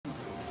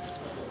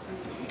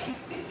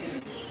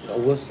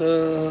What's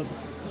up?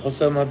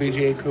 What's up, my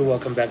BGA crew?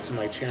 Welcome back to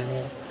my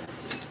channel.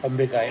 I'm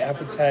Big Eye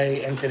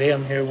Appetite, and today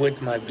I'm here with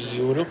my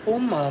beautiful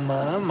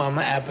mama,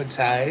 Mama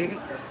Appetite.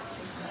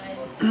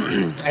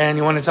 And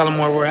you want to tell them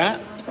where we're at?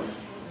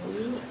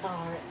 We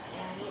are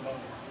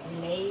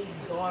at May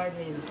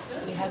Garden.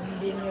 We haven't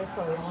been here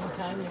for a long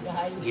time, you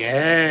guys.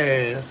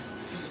 Yes.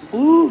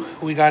 Ooh,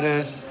 we got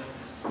us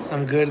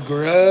some good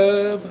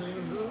grub.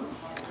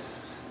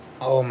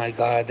 Oh my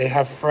god, they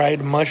have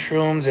fried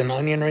mushrooms and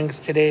onion rings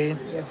today.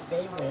 Your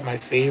favorite. My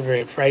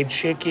favorite, fried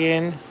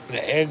chicken,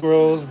 the egg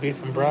rolls,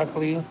 beef and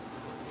broccoli.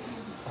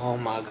 Oh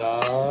my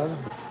god.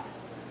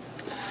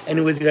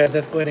 Anyways, you guys,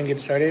 let's go ahead and get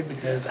started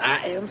because I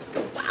am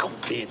still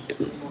wowing.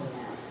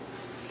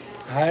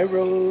 Hi,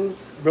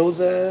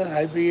 Rosa.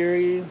 Hi,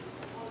 Beery.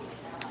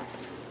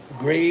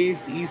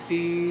 Grace,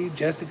 EC,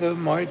 Jessica,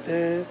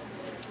 Martha,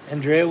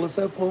 Andrea. What's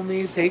up,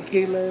 homies? Hey,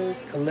 Kayla,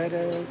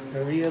 Coletta,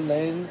 Maria,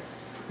 Len,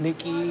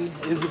 Nikki,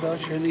 Isabel,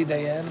 Shirley,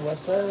 Diane.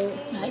 What's up?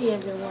 Hi,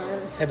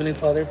 everyone. Heavenly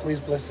Father,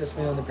 please bless this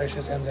meal in the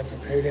precious hands I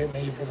prepared it.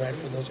 May you provide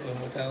for those going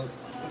without.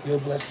 You will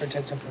bless,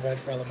 protect, and provide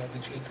for all of my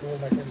BG crew,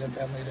 my friends and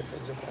family, the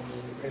friends and family.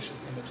 In the precious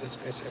name of Jesus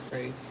Christ, I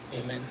pray.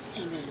 Amen.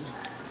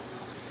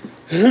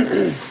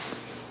 Amen.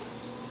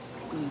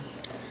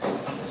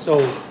 So,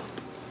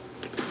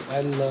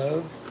 I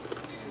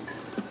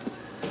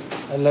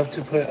love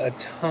to put a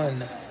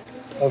ton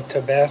of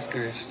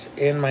Tabascos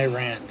in my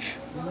ranch.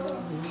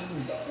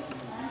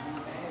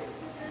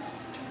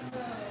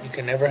 You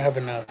can never have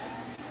enough.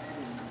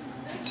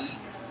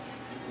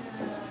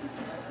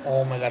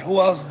 Oh my God,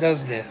 who else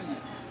does this?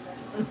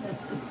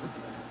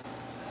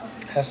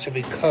 Has to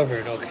be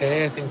covered,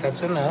 okay? I think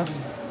that's enough.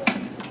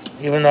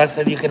 Even though I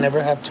said you can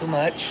never have too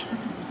much.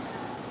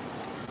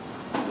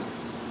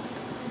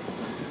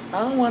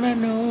 I wanna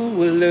know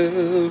what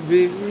love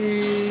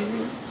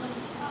is.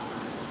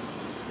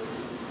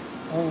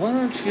 I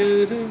want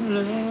you to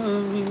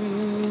love me.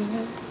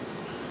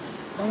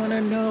 I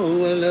wanna know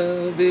what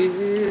love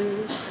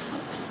is.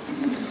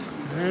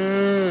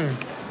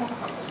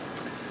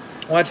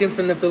 Watching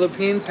from the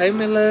Philippines. Hi,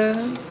 Mila.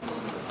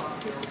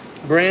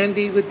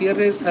 Brandy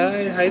Gutierrez.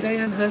 Hi. Hi,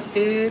 Diane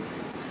Husted.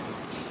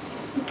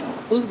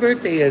 Whose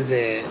birthday is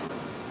it?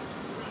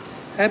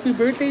 Happy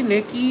birthday,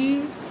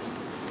 Nikki.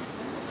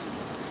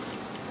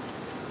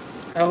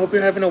 I hope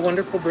you're having a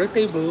wonderful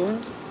birthday, boo.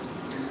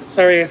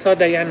 Sorry, I saw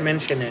Diane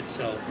mention it,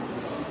 so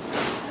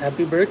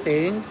happy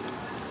birthday.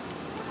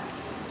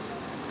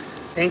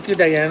 Thank you,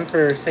 Diane,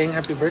 for saying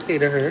happy birthday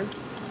to her.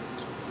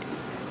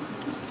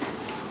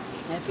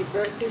 Happy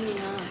birthday,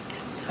 Nina.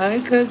 Hi,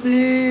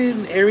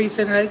 cousin. Ari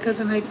said hi,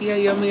 cousin. Hi, Tia.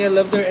 Yummy. I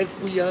love their egg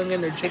foo young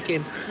and their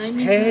chicken. Hi,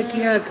 Nina. Heck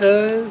yeah,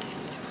 cuz.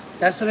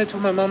 That's what I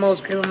told my mom I was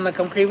craving. I'm like,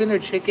 I'm craving their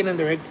chicken and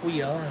their egg foo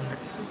young.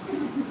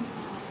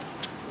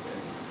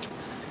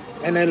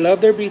 And I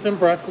love their beef and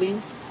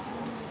broccoli.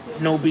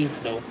 No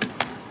beef, though.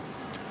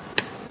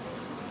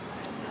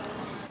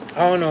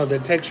 I don't know. The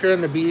texture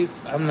and the beef,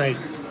 I'm like,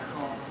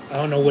 I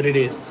don't know what it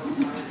is.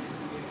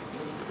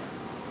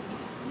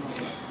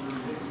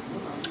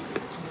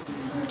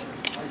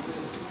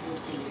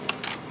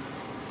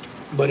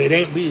 But it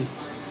ain't beef.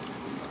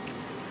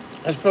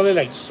 That's probably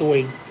like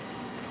soy.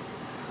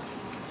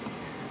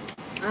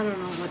 I don't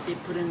know what they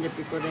put in the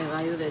pico de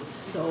gallo that's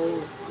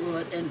so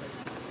good. And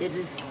it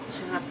is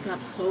chopped up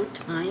so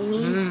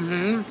tiny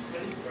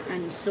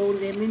and so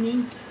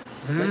lemony.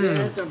 But it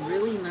has a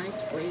really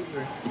nice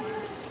flavor.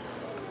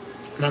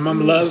 My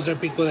mom loves their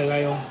pico de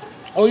gallo.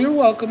 Oh, you're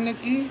welcome,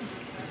 Nikki.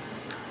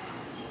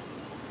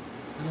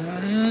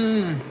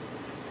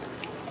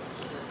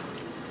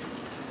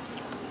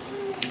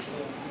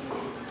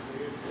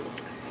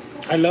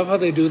 I love how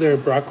they do their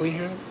broccoli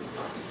here.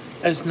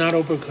 It's not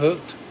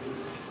overcooked.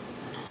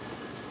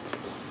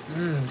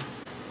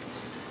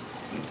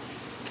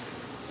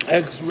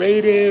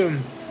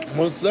 X-rated.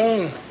 What's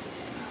up?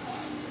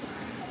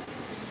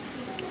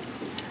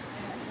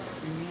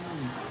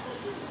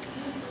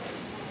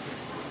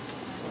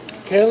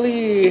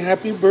 Kelly,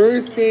 happy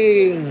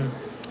birthday.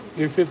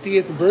 Your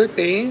 50th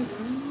birthday.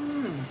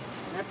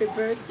 Happy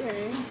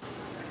birthday.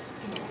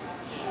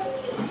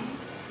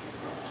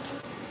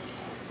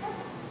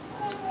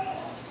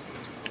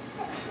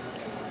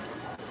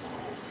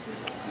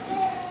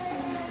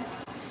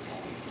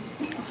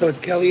 So it's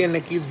Kelly and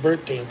Nikki's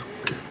birthday.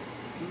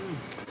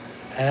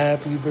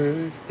 Happy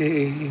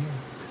birthday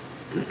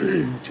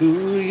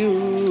to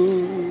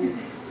you.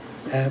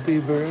 Happy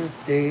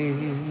birthday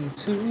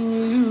to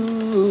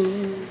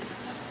you.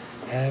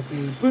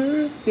 Happy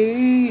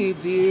birthday,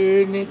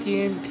 dear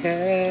Nikki and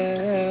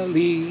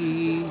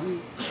Kelly.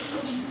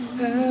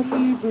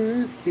 Happy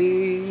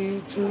birthday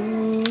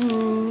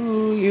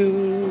to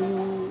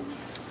you.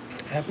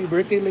 Happy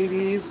birthday,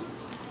 ladies.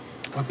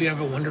 Hope you have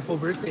a wonderful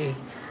birthday.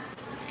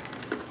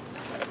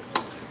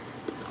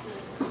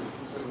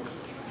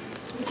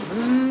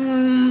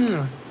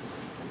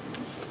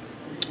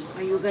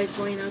 Are you guys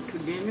going out to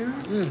dinner?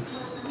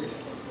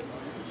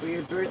 For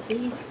your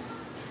birthdays?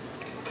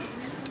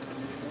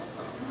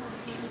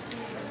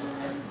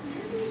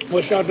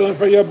 What y'all doing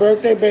for your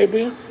birthday,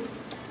 baby?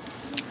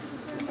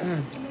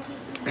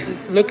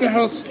 Look at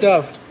how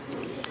stuffed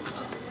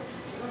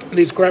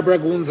these crab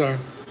ragoons are.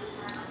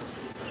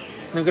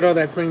 Look at all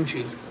that cream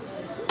cheese.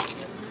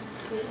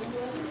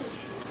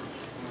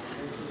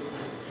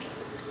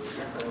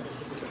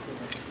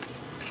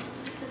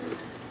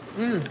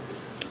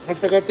 I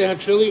forgot they had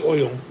chili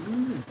oil.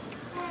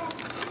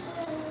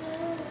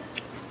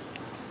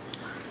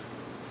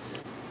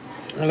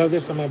 I love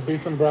this on my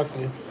beef and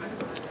broccoli.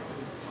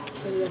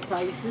 Is it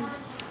spicy?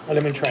 Oh,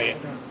 let me try it.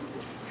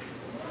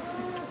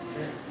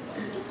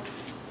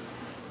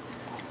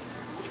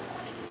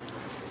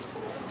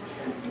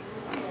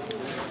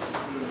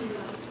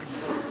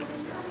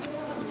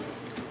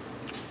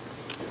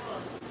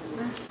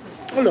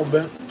 A little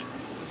bit.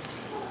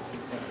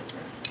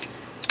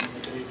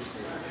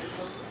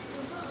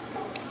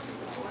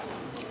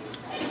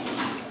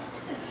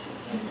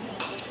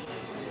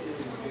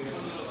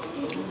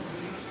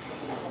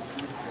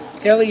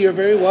 Kelly, you're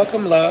very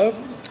welcome, love.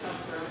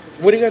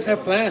 What do you guys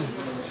have planned?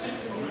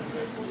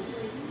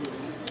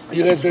 Are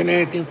you guys doing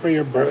anything for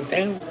your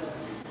birthday?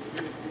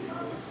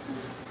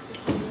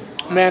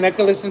 Man, I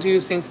could listen to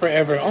you sing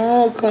forever.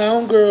 Oh,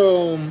 clown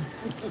girl.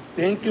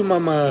 Thank you,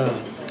 mama.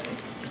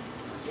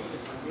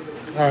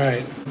 All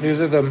right, these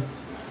are the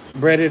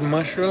breaded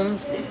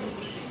mushrooms.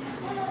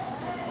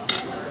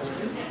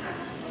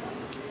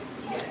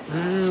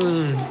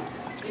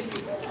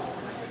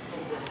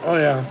 Oh,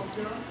 yeah.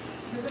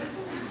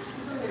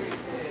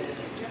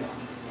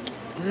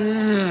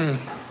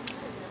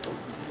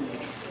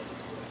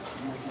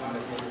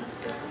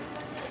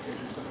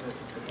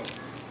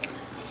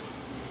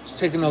 Just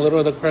taking a little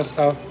of the crust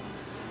off.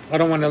 I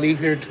don't want to leave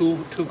here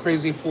too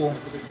crazy full.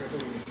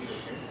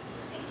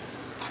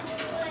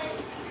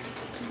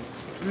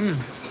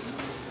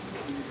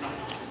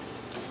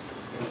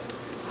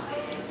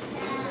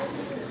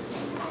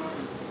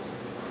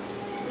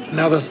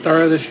 Now the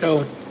star of the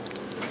show.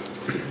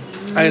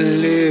 I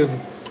live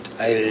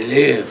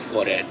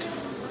for it.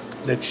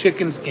 The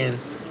chicken skin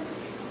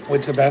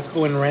with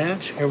Tabasco and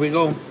ranch. Here we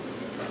go.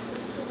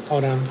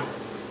 Hold on.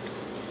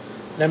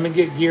 Let me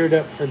get geared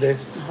up for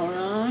this. Hold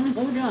on.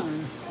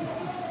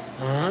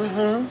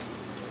 Uh-huh.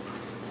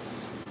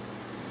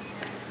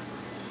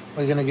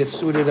 We're gonna get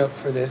suited up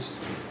for this.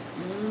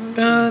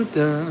 Dun,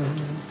 dun,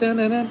 dun,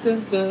 dun, dun,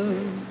 dun,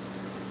 dun.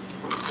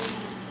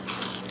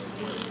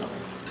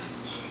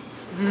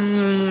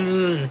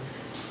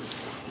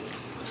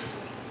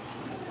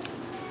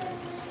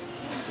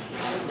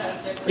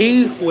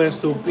 Hijo de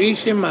su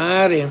pinche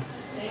madre.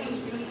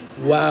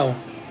 Wow.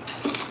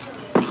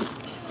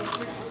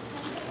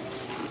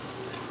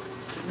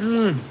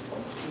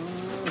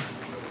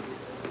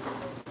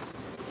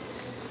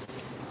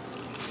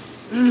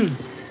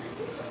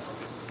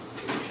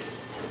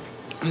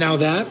 Now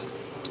that's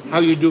how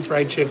you do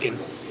fried chicken.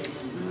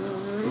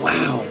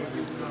 Wow.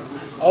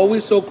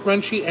 Always so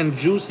crunchy and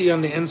juicy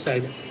on the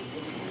inside.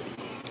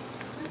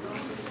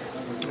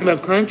 The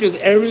crunch is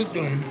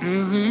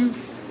everything.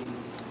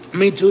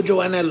 Me too,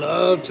 Joanna. I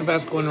love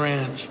Tabasco and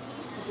ranch.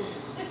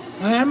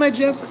 Hi, my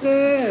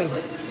Jessica.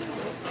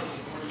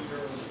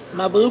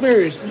 My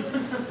boobers.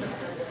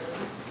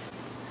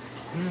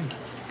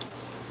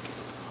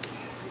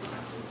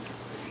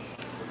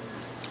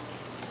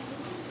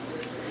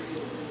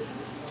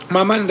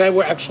 Mama and I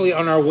were actually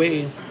on our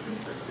way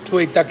to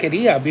a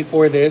taqueria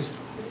before this.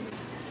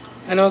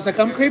 And I was like,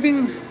 I'm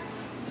craving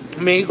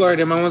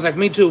Maygarden. And Mama was like,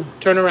 me too.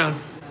 Turn around.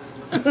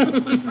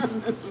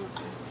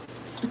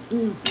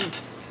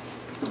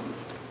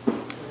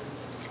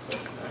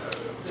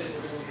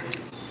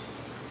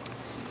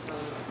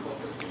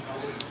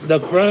 The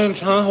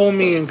crunch, huh,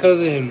 homie and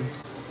cousin?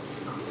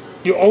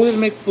 You always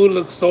make food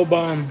look so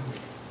bomb.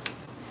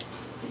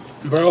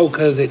 Bro,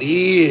 because it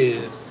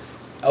is.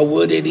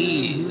 What it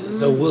is.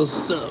 So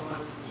what's up?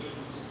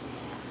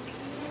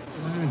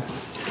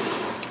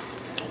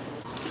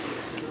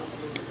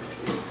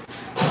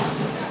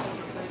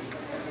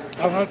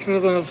 Our hot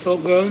chicken looks so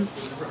good.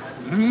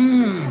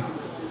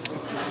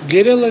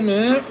 Get it,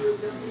 Lynette.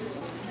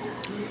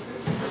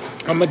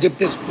 I'm going to dip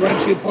this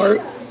crunchy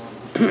part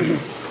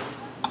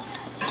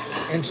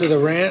into the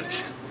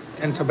ranch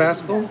and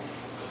Tabasco.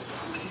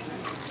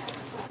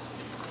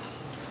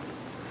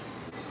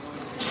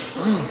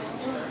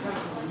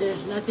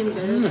 There's nothing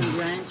better than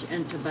ranch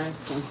and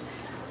Tabasco.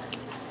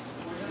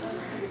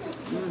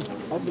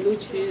 Or blue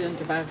cheese and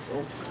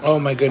Tabasco. Oh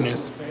my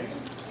goodness.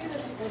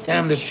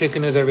 Damn, this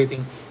chicken is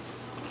everything.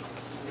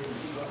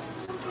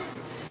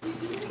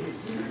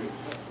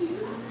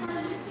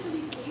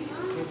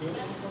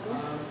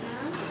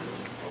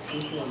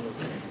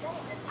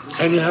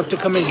 And you have to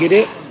come and get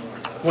it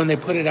when they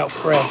put it out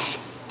fresh.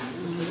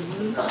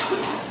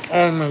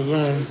 Oh my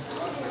god.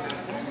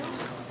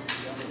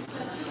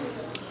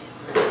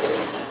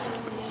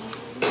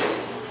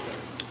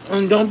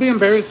 And don't be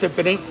embarrassed if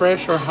it ain't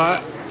fresh or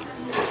hot.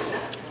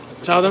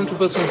 Tell them to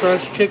put some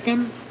fresh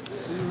chicken.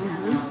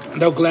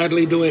 They'll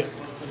gladly do it.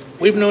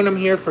 We've known them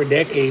here for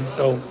decades,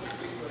 so.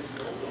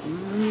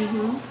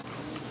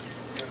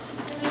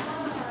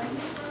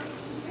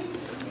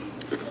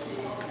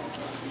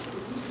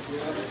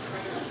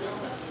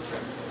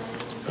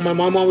 My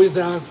mom always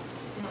asks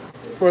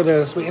for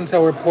the sweet and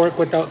sour pork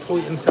without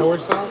sweet and sour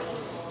sauce.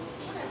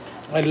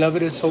 I love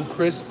it. It's so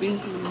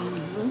crispy.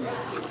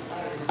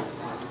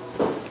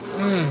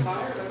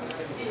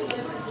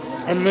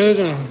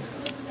 Amazing.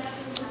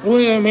 Oh,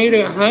 I made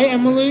it. Hi,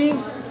 Emily.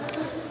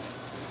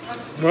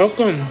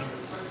 Welcome.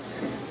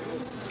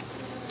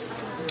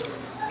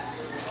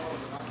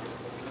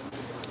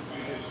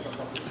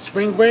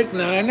 Spring break?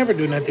 Nah, I never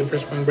do nothing for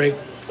spring break.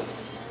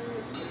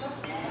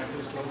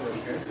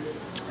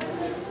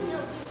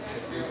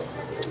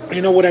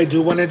 You know what I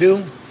do want to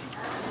do?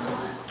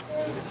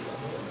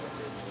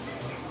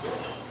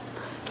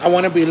 I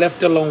want to be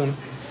left alone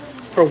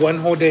for one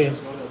whole day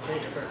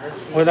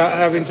without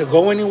having to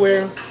go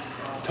anywhere,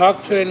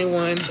 talk to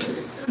anyone,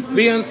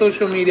 be on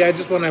social media. I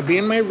just want to be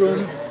in my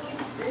room,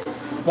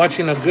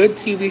 watching a good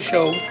TV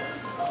show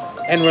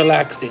and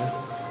relaxing.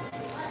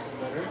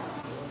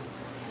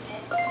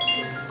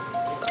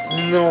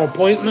 No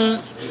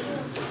appointments,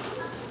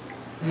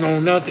 no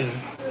nothing.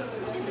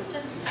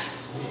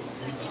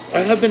 I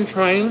have been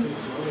trying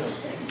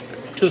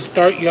to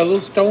start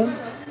Yellowstone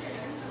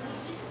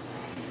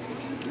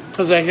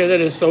because I hear that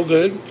it's so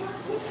good,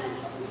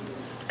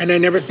 and I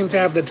never seem to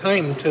have the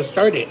time to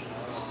start it.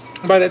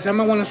 By the time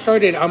I want to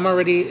start it, I'm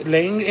already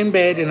laying in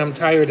bed and I'm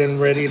tired and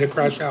ready to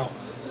crash out.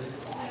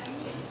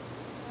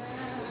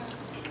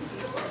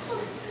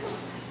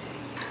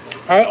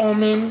 Hi,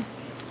 Omen.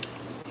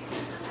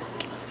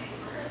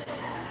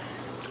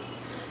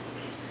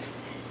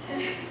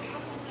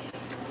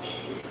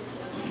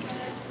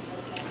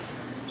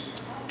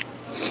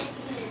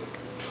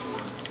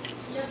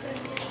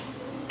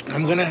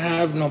 I'm gonna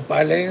have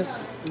nopales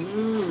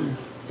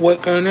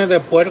with carne de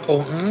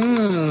puerco.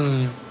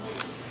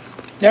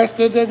 That's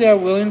good that they're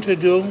willing to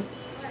do,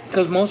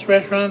 because most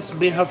restaurants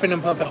be huffing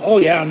and puffing. Oh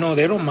yeah, no,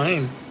 they don't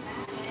mind.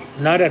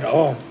 Not at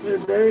all. They're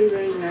very,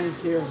 very nice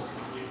here.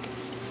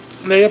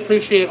 They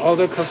appreciate all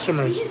their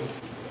customers.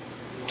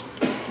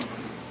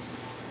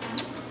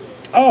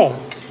 Oh,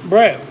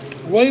 Brett,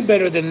 way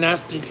better than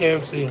nasty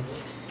KFC.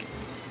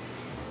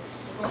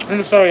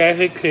 I'm sorry, I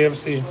hate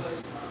KFC.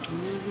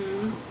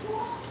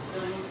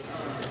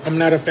 I'm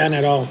not a fan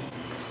at all.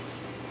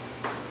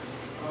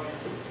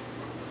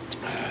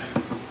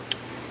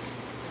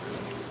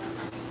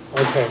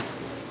 Okay.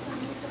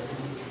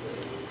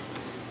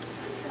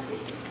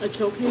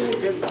 It's okay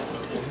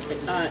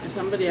if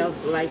somebody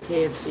else likes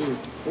KFC.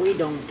 We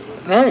don't.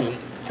 Right.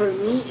 For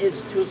me,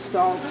 it's too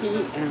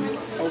salty and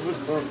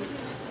overcooked.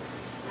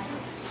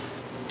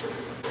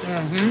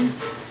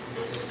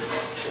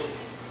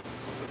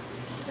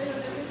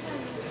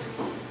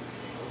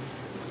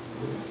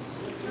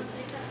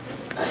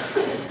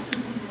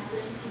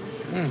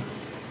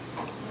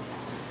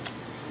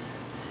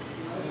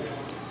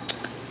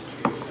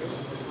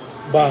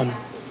 Bomb.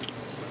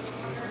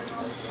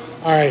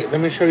 All right, let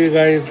me show you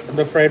guys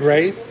the fried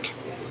rice.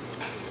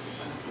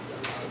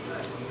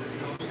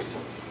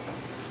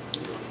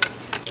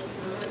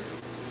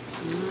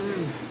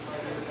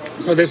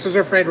 So this is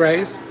our fried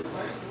rice.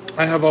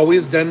 I have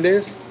always done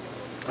this.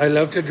 I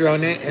love to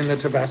drown it in the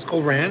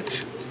Tabasco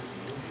ranch.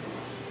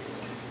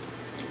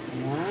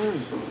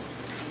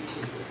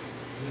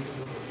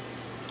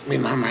 Mi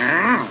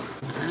mamá.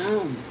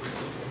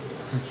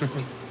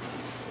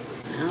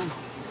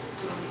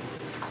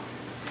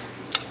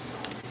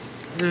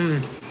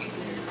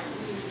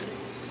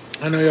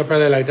 I know you'll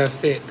probably like that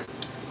steak.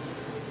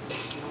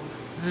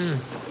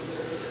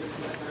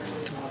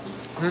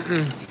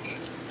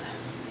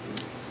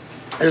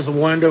 It's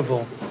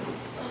wonderful.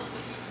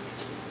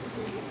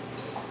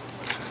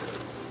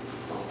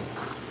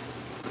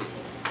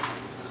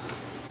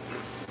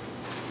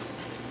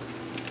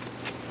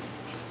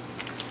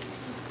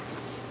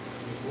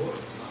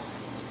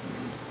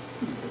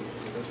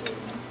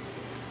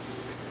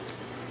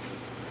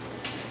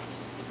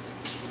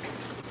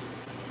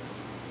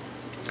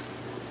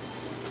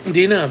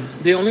 Dina,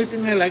 the only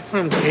thing I like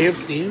from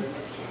KFC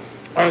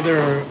are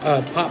their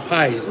pot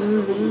pies.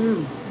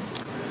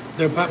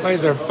 Their pot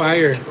pies are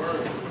fire.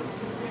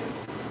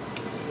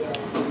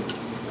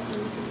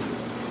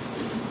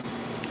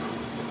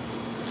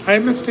 Hi,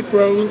 Mystic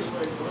Rose.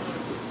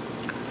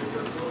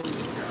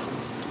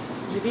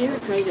 Have you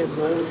ever tried their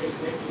bowls?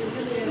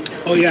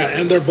 Oh yeah,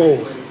 and their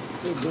bowls.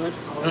 They're good.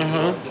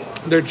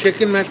 Their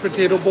chicken mashed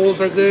potato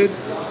bowls are good,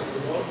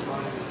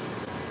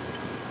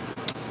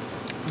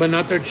 but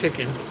not their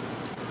chicken.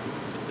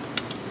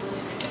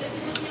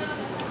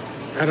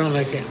 I don't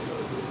like it.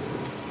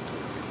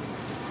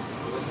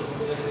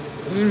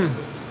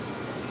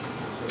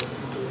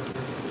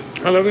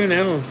 I love your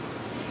nails.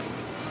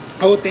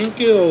 Oh, thank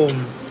you,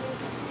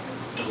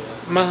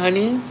 my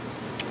honey.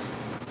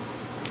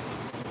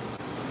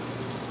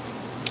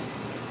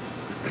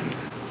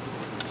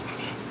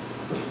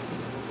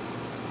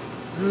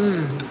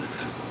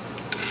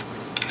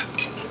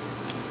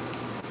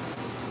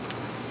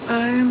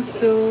 I'm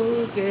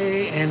so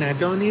gay and I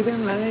don't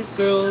even like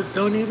girls.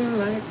 Don't even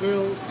like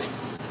girls.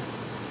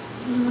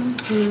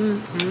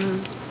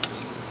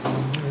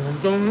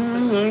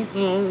 Don't like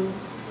girls.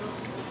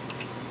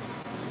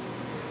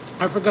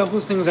 I forgot who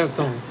sings that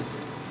song.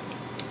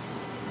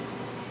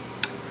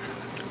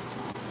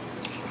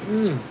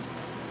 And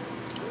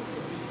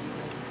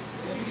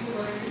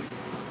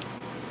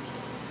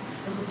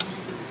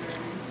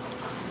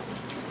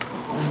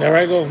there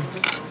I go.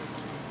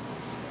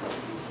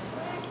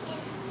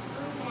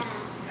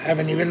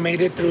 Haven't even made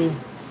it through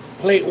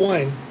plate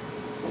one.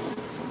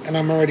 And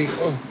I'm already,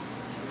 oh.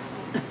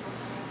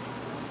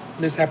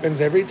 This happens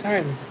every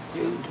time.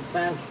 You eat too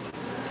fast.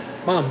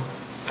 Mom,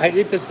 I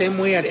eat the same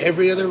way at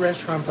every other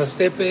restaurant,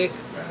 Pacific,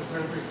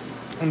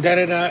 and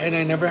da-da-da, and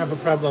I never have a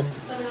problem.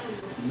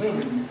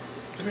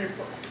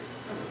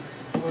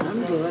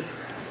 I'm good.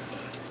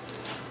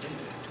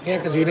 Yeah,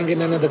 because you didn't get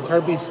none of the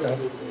carby stuff.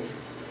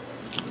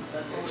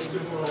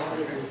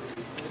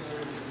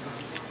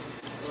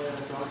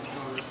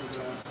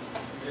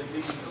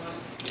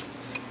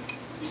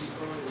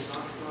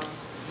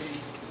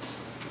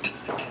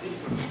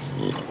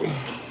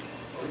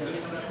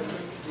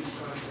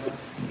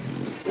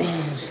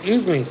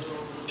 Excuse me.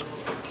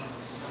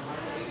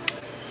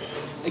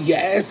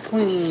 Yes,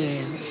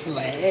 queen.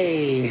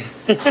 Slay.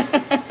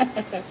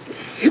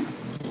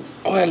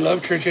 Oh, I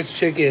love Church's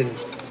chicken.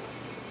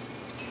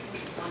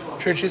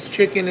 Church's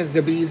chicken is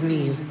the bee's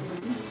knees.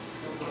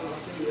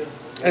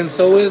 And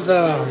so is,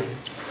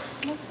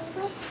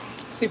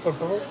 sí, por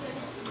favor.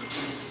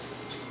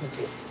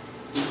 Okay.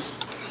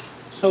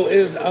 So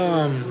is,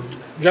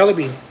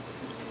 Jollibee.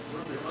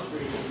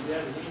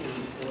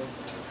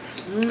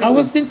 I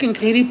was thinking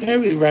Katy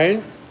Perry,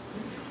 right?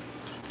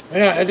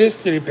 Yeah, it is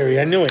Katy Perry.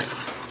 I knew it.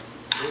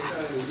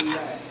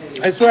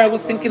 I swear I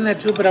was thinking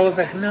that too, but I was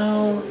like,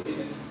 no,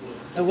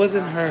 it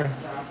wasn't her.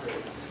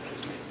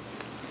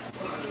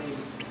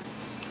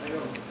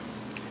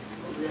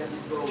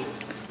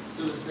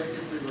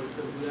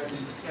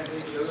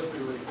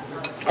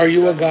 Are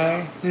you a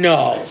guy?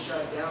 No.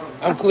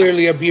 I'm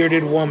clearly a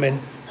bearded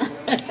woman.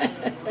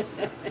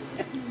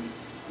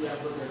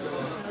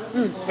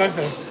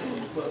 Okay.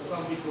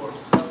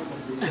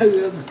 Are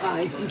you a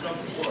guy?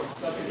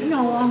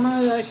 No, I'm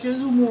a luscious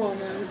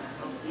woman.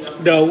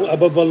 No,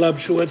 I'm a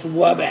voluptuous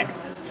woman.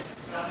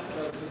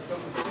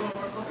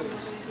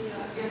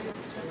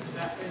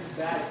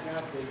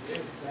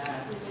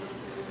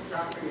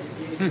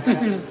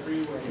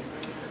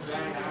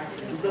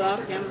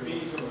 Block him.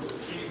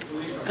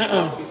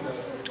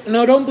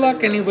 No, don't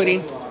block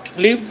anybody.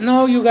 Leave.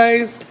 No, you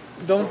guys,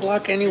 don't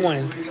block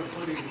anyone.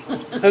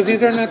 Because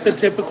these are not the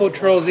typical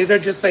trolls. These are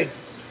just like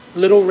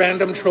little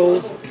random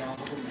trolls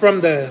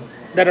from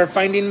that are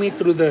finding me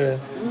through the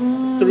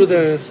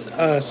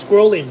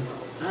scrolling.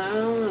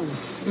 Oh.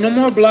 No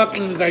more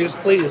blocking, you guys,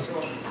 please.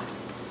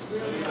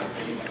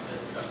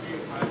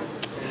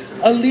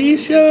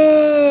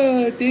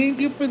 Alicia, thank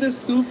you for the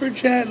super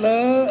chat,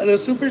 love, the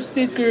super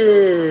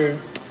sticker.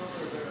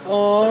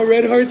 Oh,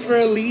 red hearts for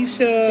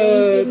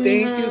Alicia.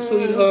 Thank you,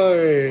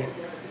 sweetheart.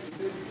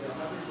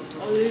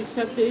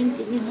 Alicia, thank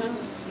you, mija.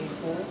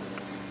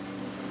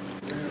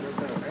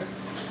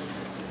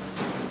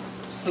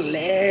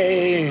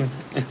 Slay.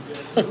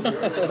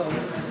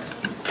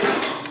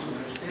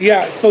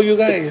 Yeah, so you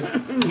guys,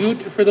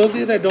 for those of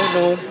you that don't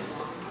know,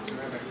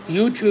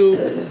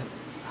 YouTube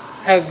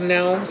has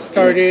now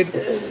started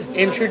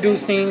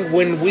introducing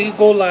when we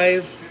go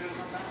live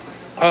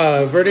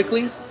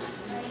vertically,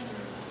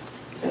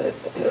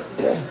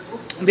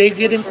 they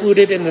get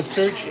included in the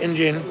search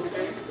engine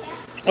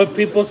of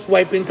people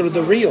swiping through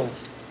the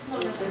reels.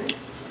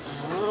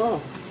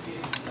 Oh.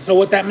 So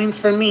what that means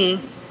for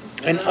me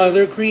and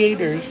other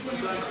creators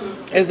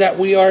is that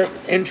we are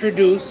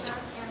introduced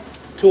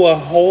to a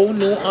whole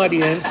new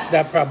audience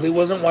that probably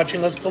wasn't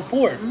watching us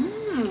before.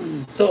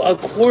 So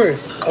of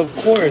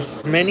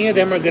course, many of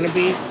them are going to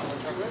be,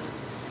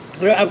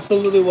 you're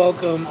absolutely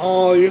welcome.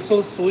 Oh, you're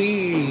so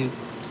sweet.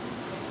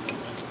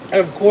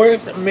 Of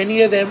course,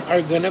 many of them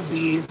are going to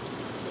be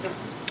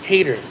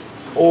haters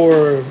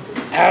or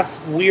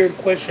ask weird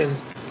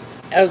questions.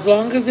 As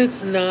long as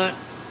it's not,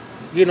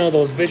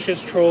 those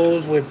vicious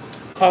trolls with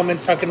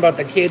comments talking about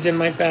the kids in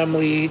my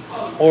family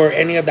or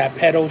any of that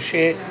pedo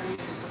shit,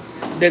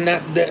 then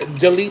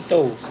delete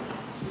those.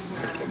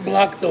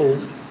 Block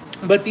those.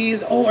 But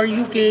these, oh, are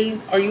you gay?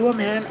 Are you a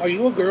man? Are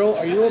you a girl?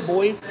 Are you a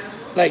boy?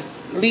 Like,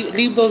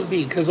 leave those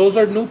be, because those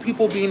are new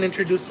people being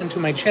introduced into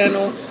my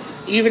channel.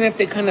 Even if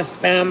they kind of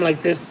spam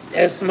like this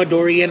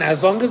Esmadorian,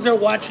 as long as they're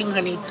watching,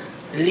 honey,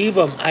 leave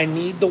them. I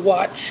need the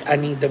watch. I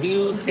need the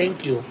views.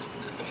 Thank you.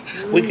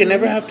 We can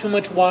never have too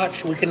much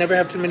watch. We can never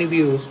have too many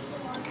views.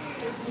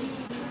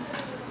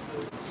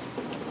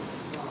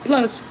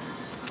 Plus,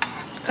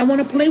 I want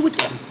to play with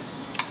them.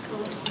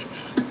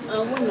 I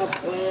want to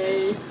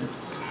play.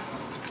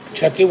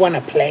 Chucky, want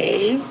to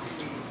play?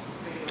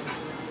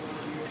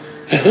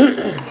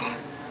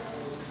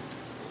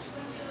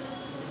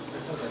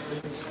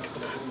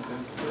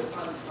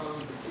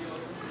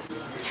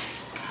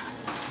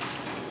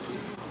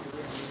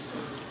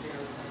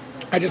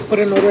 I just put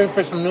an order in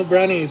for some new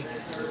brownies.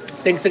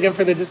 Thanks again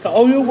for the discount.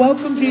 Oh, you're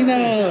welcome,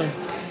 Gina.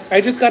 I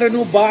just got a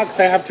new box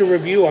I have to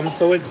review. I'm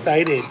so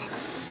excited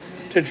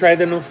to try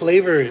the new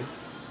flavors.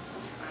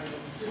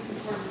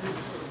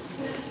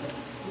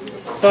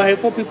 So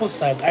hateful people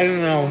suck. I don't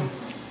know.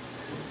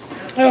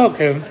 Oh,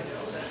 okay.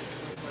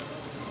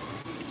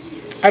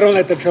 I don't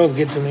let the trolls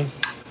get to me.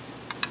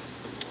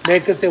 They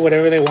can say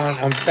whatever they want.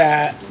 I'm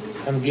fat.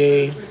 I'm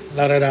gay.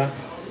 La da da.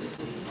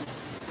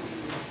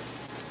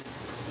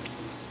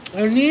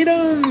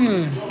 Anita.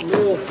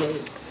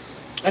 Okay.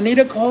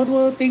 Anita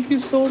Caldwell, thank you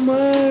so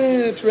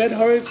much. Red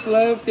Hearts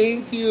Love,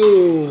 thank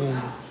you.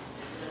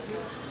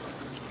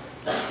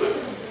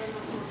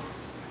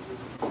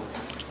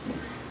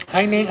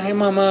 Hi, Nate. Hi,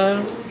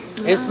 Mama.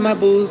 It's my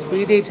boo's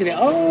birthday today.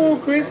 Oh,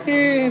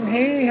 Kristen.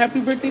 Hey,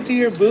 happy birthday to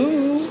your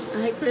boo.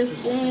 Hi,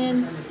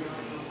 Kristen.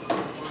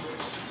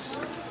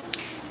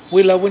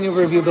 We love when you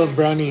review those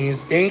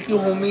brownies. Thank you,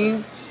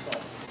 homie.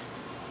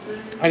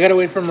 I gotta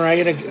wait for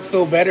Mariah to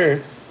feel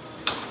better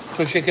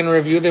so she can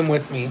review them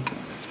with me.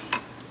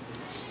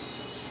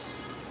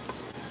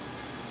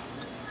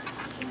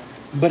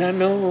 But I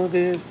know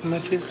this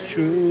much is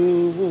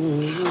true.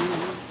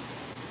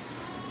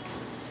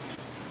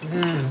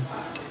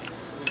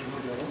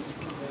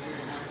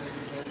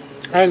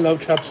 I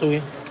love chop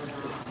suey.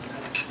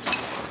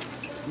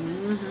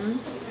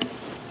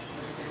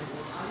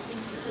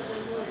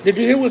 Did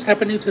you hear what's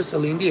happening to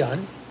Celine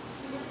Dion?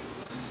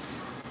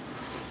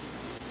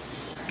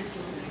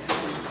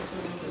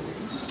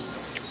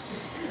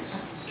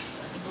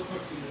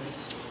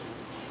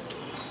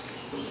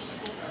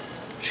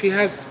 She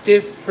has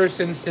stiff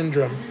person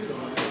syndrome,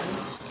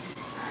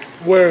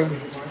 where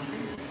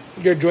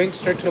your joints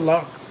start to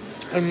lock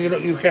and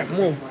you can't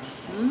move.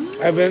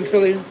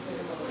 Eventually,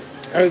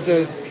 as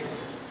the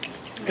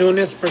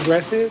illness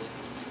progresses,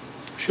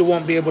 she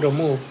won't be able to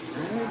move.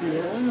 Oh,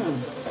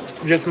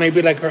 yeah. Just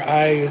maybe like her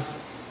eyes.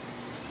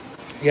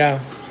 Yeah.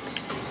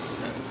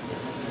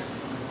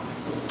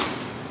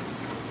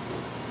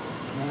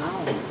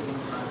 Wow.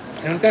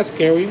 Isn't that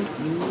scary?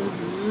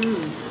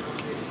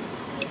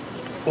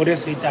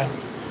 Pobrecita.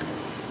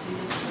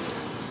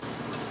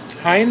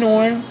 Hi,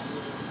 Norm.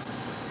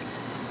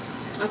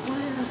 Ako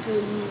na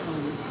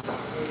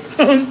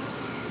sa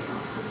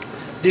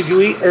Did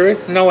you eat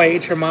Earth? No, I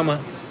ate your mama.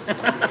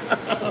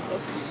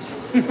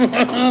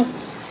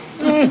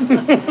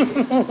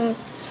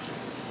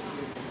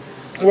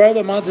 Where are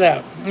the mods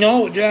at?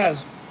 No,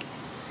 Jazz.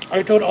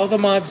 I told all the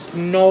mods,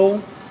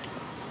 no,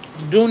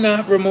 do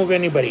not remove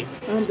anybody.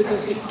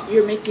 Because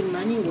you're making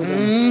money with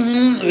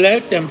them.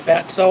 Let them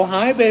fat so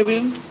high,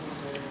 baby.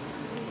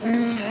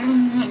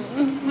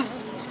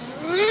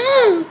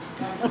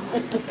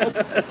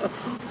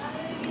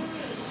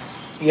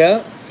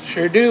 Yeah,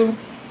 sure do.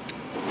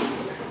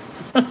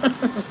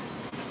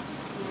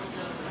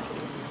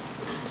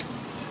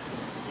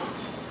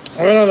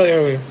 Another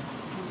area.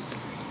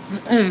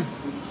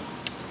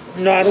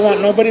 No, I don't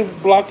want nobody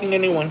blocking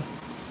anyone.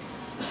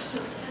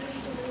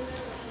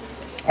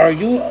 Are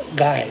you a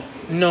guy?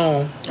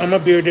 No, I'm a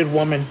bearded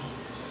woman.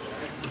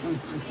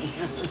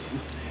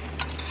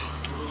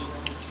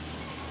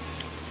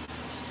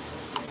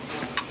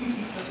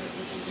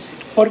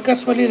 ¿Por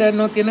casualidad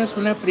no tienes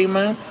una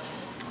prima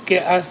que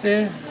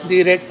hace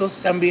directos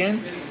también?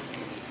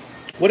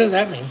 What does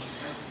that mean?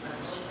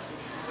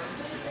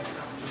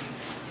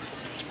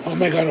 Oh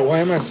my God, why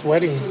am I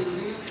sweating?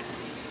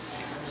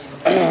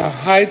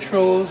 Hi,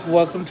 trolls.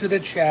 Welcome to the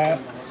chat.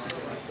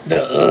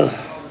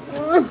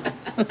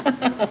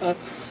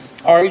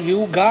 Are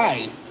you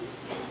Guy?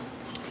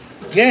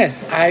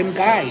 Yes, I'm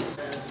Guy.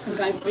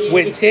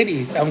 With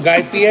titties. I'm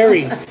Guy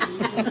Fieri.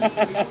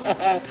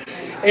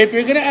 If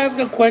you're going to ask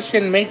a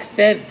question, make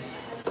sense.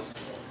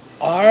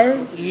 Are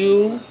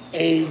you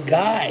a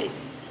guy?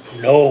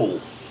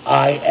 No,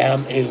 I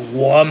am a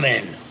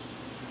woman.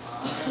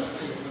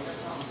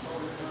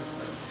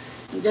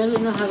 He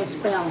doesn't know how to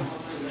spell.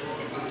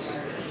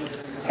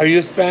 Are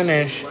you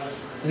Spanish?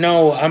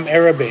 No, I'm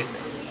Arabic.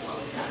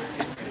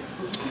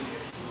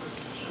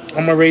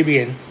 I'm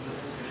Arabian.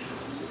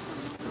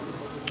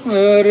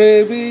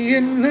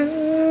 Arabian nights,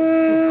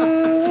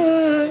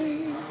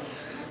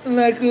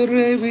 like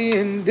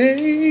Arabian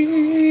days,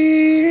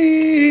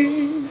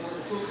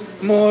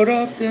 more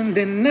often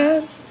than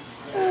not.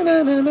 Na,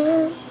 na, na,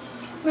 na,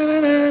 na,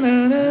 na,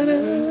 na, na, na.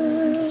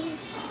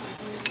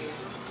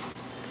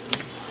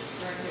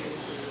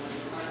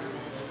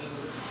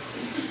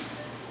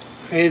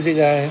 Crazy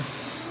guy.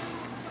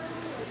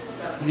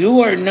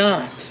 You are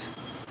not.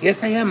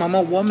 Yes, I am. I'm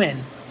a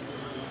woman.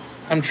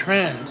 I'm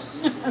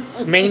trans.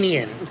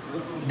 Manian.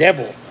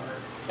 Devil.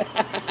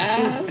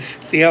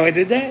 See how I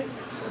did that?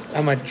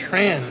 I'm a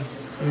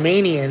trans.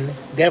 Manian.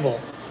 Devil.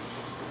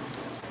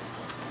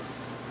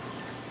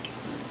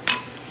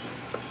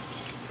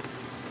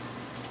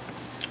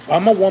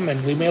 I'm a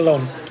woman. Leave me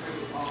alone.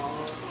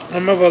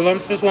 I'm a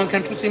voluptuous one.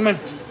 Can't you see, man?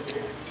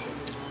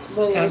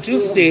 Can't you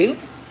see?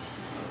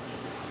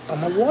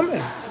 I'm a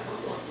woman.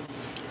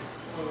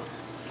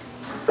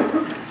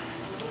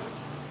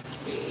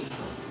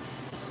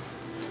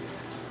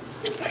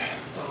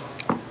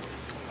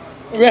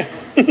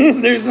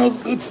 There's no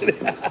school today.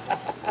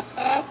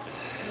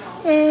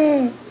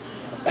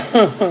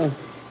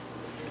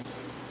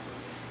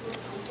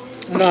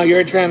 No,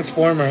 you're a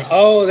transformer.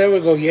 Oh, there we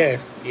go.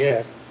 Yes,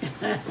 yes.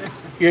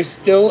 You're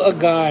still a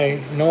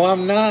guy. No,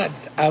 I'm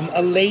not. I'm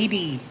a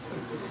lady.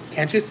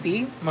 Can't you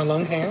see my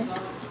long hair?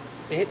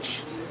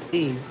 Bitch,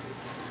 please.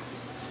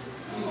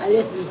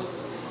 Listen.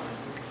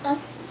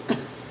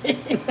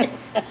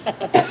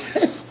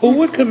 Who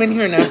would come in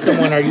here and ask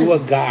someone, are you a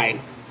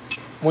guy?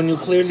 When you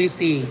clearly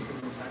see.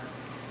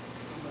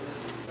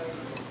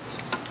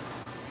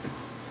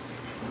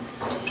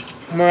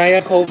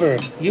 Mariah Culver,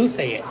 you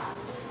say it.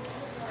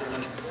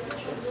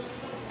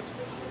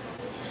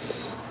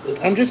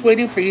 I'm just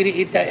waiting for you to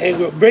eat that egg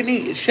roll.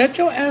 Brittany, shut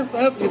your ass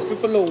up, you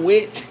stupid little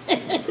witch.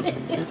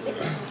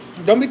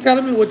 Don't be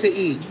telling me what to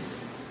eat.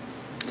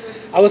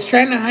 I was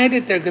trying to hide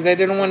it there because I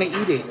didn't want to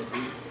eat it.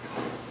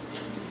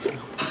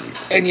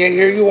 And yet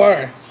here you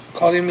are,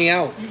 calling me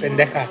out.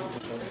 Pendeja.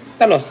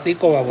 Te lo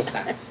hocico,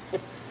 babosa.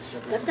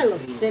 Cállate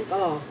los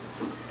secos.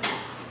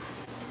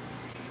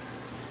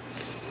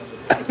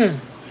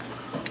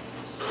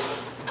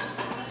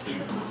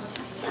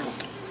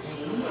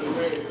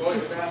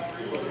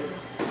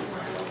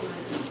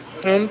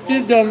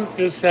 Humpty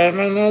Dumpty sat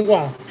on the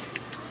wall.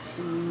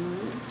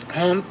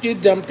 Humpty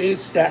Dumpty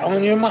sat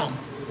on your mom.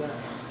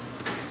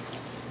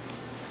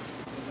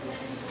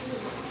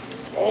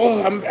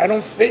 Oh, I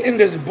don't fit in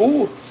this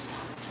booth.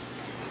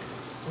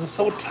 I'm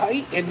so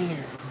tight in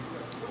here.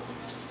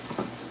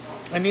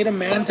 I need a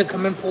man to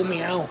come and pull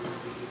me out.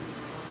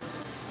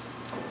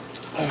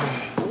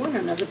 I want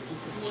another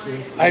piece of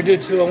cheese. I do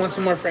too. I want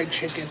some more fried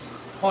chicken.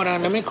 Hold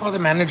on, let me call the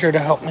manager to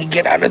help me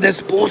get out of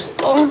this booth.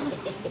 Oh.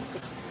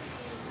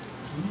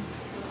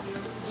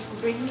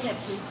 Bring me a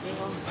piece,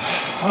 Miguel.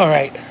 All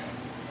right.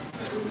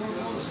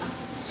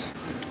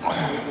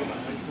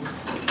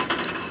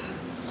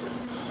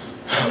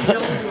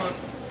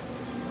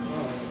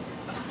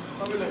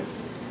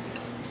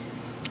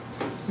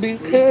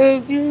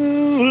 Because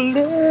you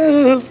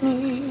love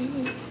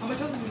me.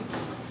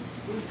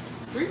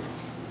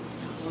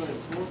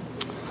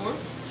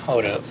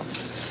 Hold up.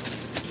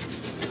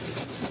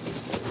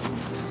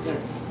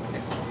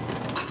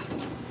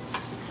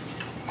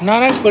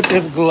 Now I put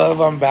this glove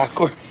on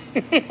backward.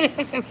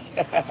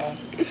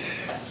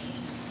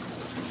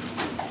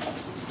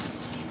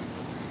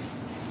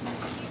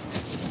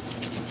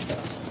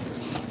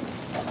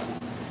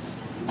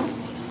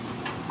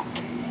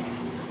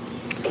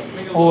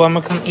 Oh, I'm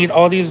gonna come eat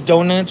all these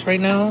donuts right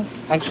now.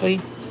 Actually, I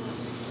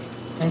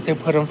think they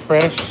put them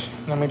fresh.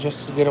 Let me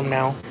just get them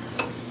now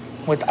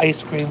with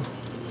ice cream.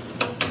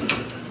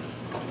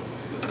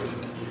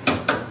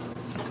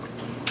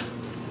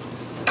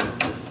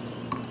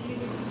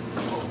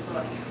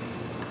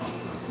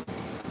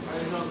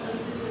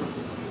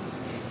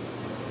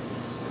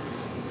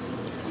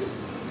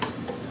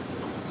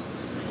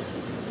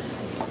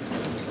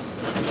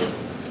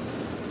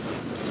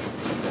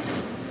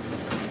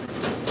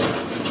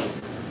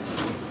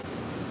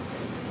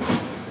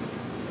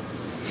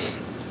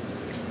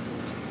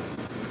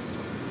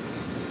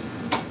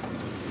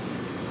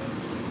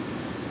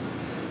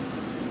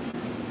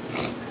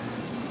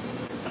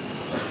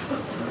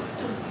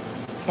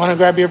 Want to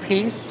grab your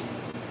piece?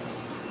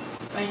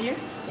 Right here?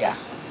 Yeah.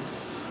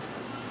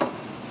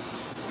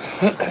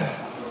 Your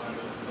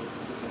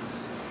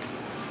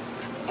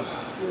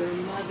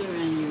mother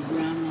and your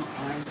grandma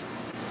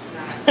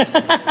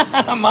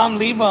are. Mom,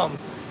 leave them.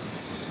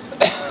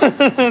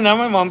 Now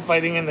my mom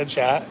fighting in the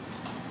chat.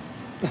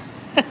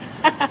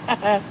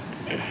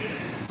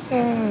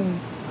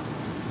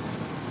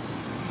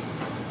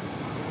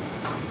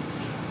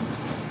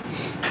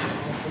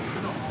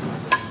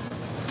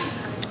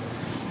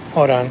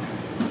 Hold on.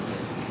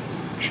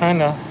 I'm trying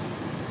to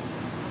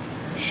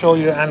show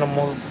you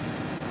animals.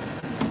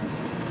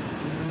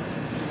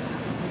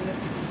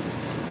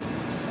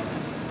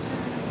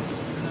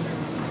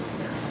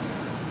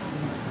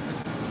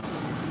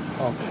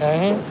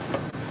 Okay.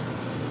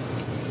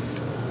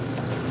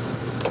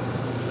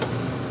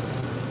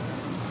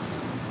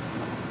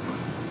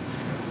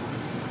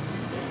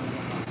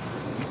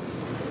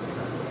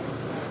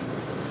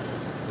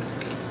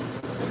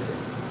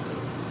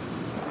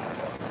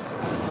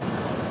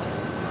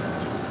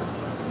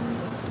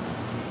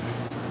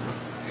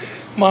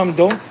 Mom,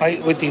 don't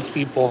fight with these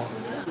people.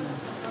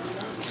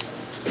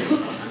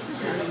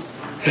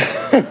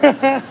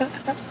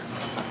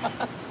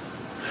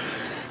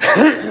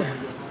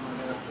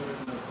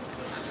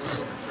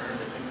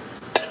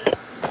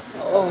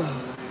 Oh,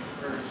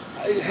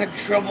 I had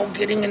trouble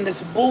getting in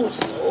this booth.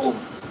 Oh,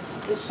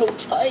 it's so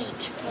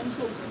tight.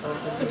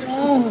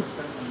 Oh,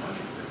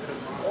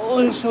 oh,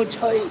 it's so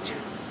tight.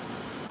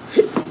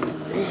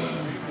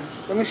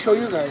 Let me show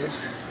you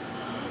guys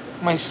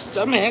my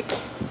stomach.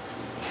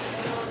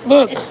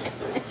 Look,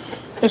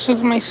 this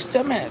is my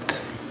stomach.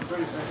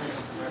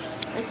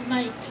 It's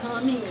my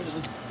tummy.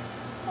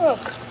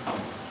 Look,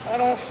 I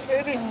don't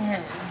fit in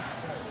here.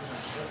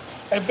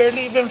 I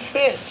barely even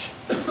fit.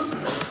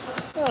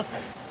 Look,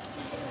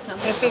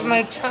 this is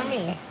my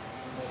tummy.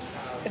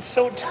 It's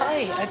so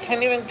tight. I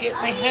can't even get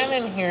my hand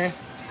in here.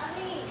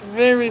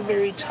 Very,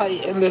 very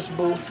tight in this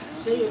booth.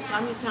 Say your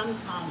tummy, tum,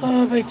 tum.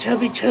 Oh, my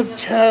chubby chub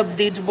chub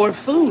needs more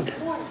food.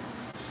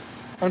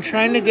 I'm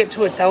trying to get to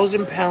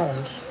 1,000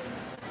 pounds.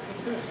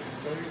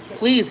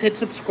 Please hit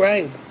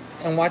subscribe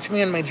and watch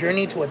me on my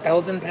journey to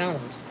 1,000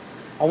 pounds.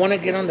 I want to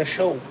get on the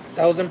show,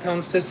 1,000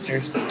 Pound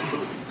Sisters.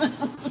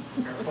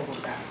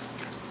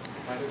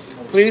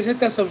 Please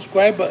hit the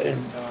subscribe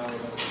button.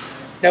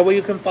 That way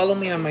you can follow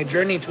me on my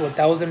journey to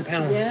 1,000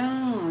 pounds.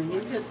 Yeah,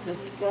 hit the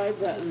subscribe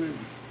button.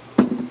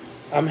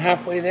 I'm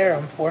halfway there.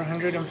 I'm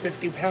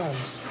 450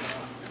 pounds.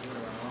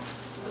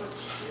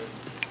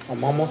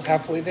 I'm almost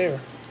halfway there.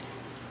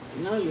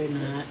 No, you're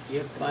not.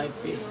 You're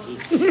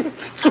 550.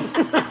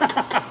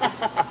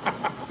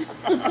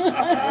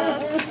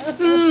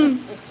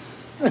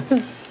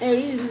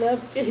 Harry's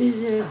left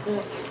his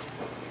haircut.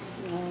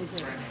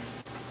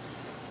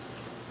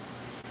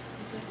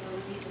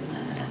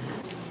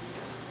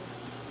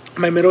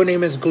 My middle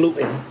name is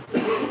Gluten.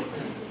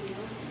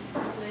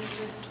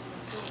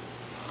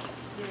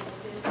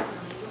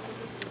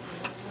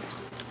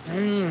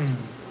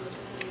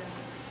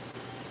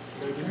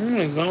 Oh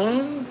my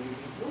God.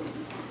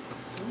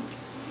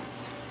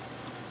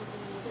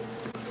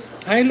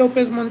 Hi,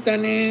 Lopez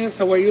Montanes.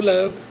 How are you,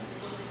 love?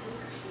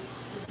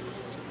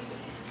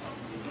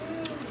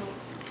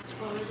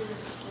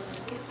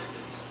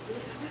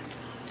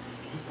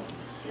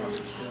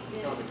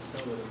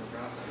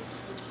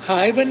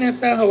 Hi,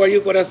 Vanessa. How are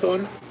you,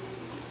 corazón?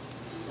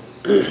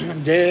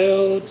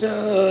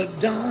 Delta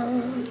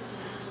Dawn.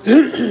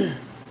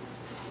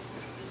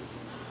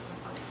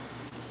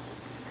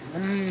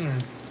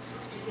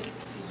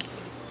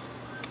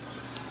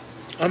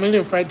 I'm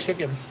eating fried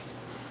chicken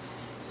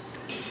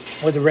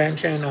with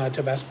ranch and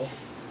Tabasco.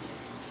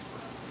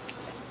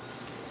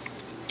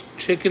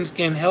 Chicken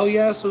skin. Hell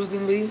yeah,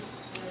 Susan Lee.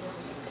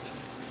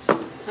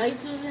 Hi,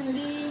 Susan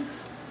Lee.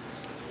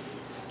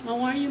 How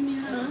are you,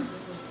 Mia?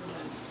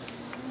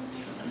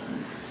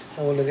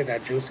 Oh, look at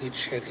that juicy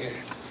chicken.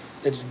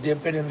 Let's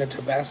dip it in the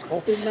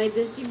Tabasco. Is my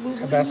Desi Boo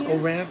Tabasco here?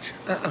 ranch.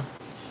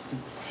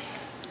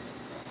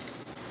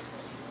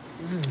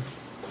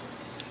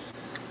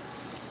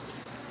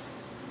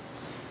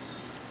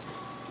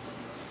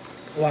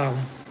 Wow.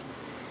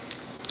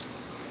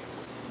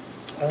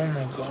 Oh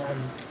my God.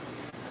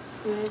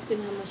 We're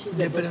asking how much is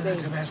Dip it in the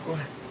buffet. Tabasco.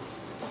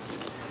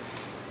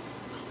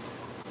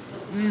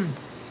 I'm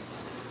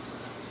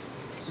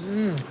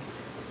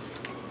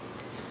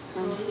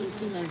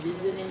thinking of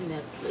visiting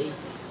that place.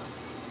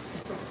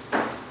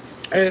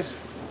 It's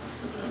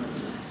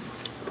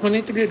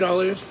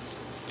 $23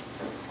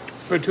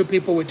 for 2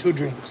 people with 2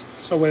 drinks.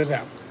 So what is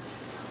that?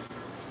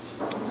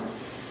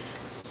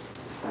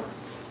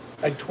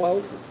 Like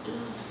 12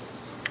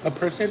 a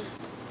person?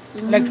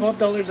 Like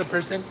 $12 a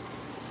person?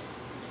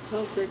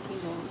 $12, $13,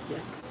 yeah.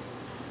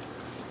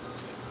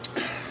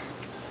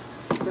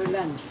 For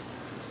lunch.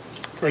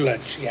 For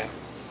lunch, yeah.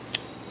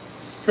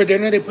 For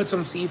dinner, they put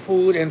some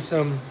seafood and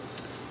some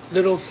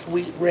little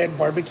sweet red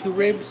barbecue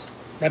ribs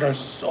that are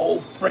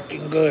so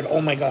freaking good.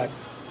 Oh my God.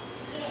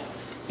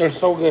 They're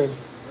so good.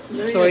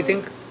 So I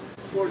think,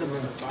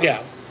 Affordable.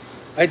 yeah.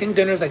 I think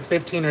dinner's like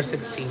 15 or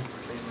 16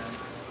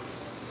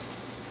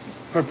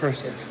 per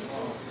person.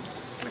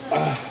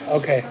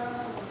 Okay.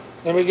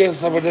 Let me get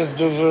some of this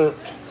dessert.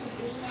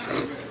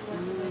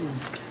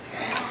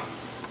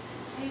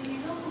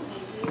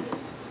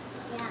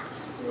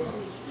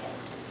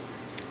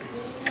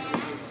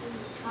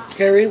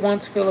 Carrie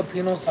wants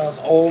Filipino sauce.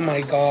 Oh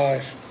my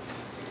gosh.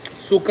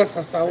 Suka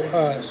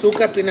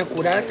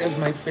pinakurat is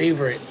my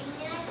favorite.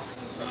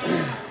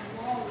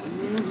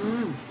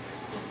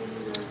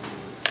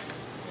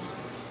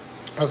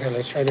 Okay,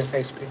 let's try this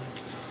ice cream.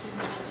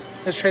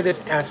 Let's try this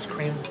ass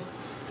cream.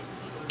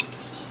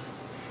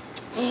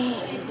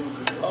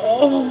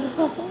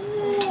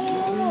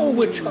 Oh,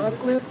 with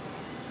chocolate.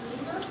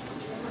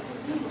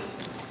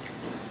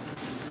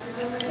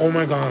 Oh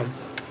my God.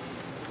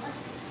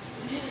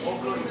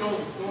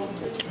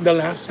 The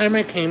last time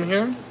I came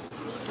here,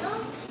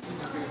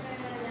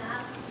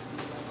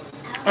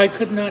 I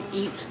could not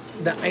eat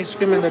the ice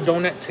cream and the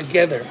donut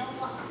together.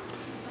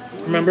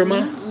 Remember,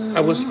 Ma? I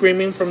was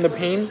screaming from the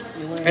pain,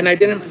 and I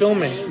didn't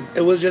film it.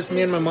 It was just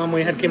me and my mom.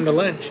 We had came to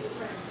lunch,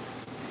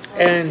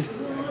 and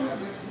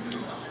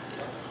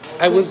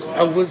I was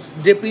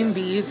dipping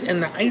these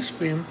in the ice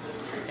cream,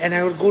 and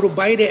I would go to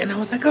bite it, and I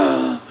was like,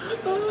 oh,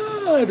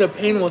 the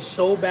pain was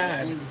so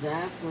bad.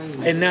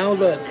 Exactly. And now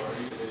look.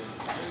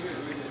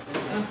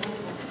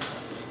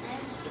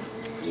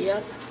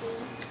 Yep.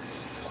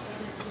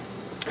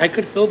 I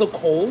could feel the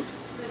cold,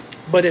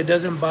 but it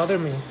doesn't bother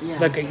me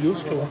like it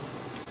used to.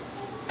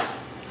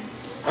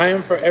 I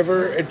am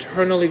forever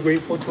eternally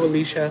grateful to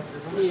Alicia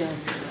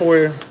Yes.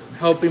 for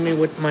helping me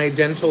with my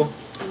dental.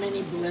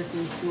 Many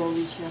blessings to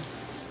Alicia.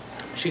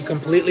 She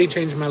completely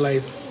changed my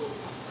life.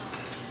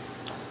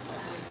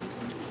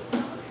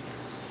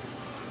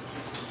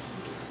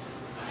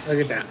 Look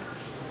at that.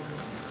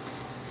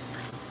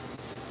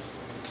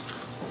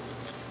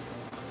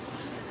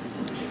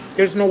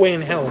 There's no way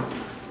in hell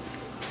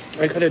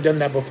I could have done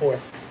that before.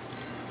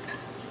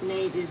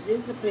 Nate, is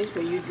this the place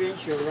where you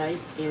drench your rice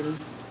in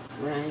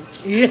ranch?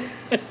 Yeah.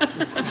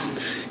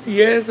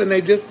 Yes, and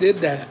I just did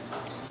that.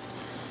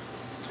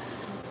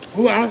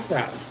 Who asked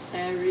that?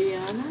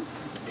 Ariana?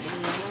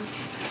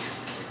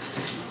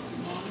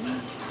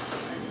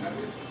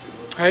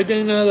 Hi,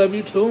 Dana. I love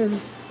you too.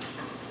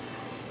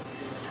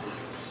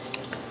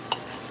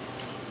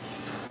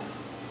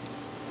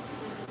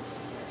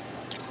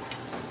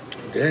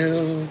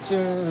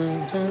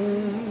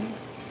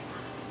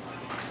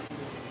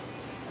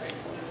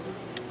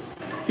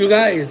 You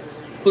guys,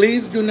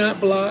 please do not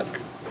block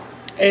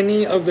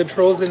any of the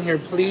trolls in here,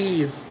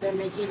 please. They're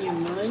making you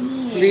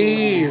money.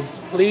 Please,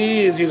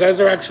 please. You guys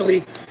are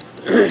actually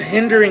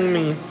hindering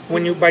me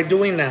by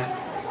doing that.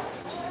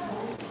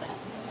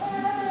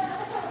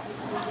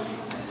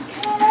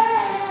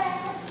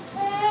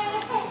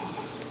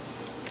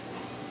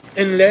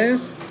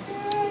 Unless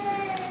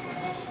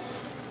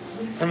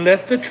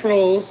the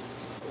trolls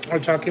are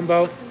talking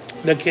about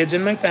the kids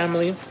in my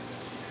family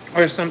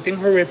or something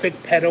horrific,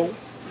 pedo,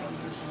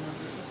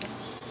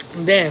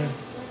 then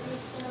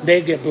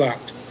they get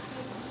blocked.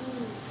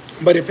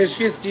 But if it's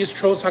just these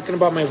trolls talking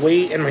about my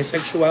weight and my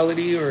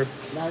sexuality or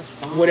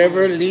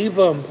whatever, leave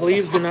them.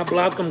 Please do not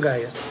block them,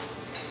 guys.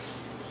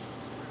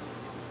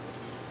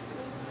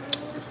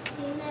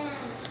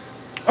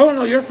 Oh,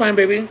 no, you're fine,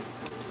 baby.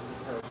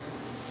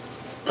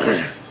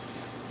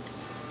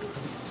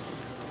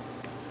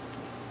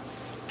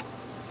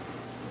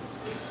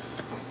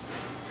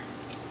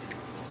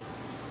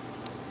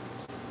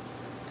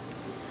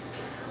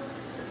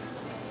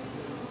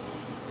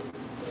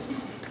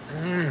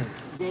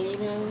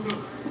 Dana,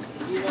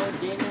 you know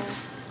Dana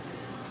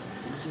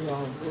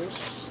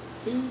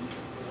Jaworski?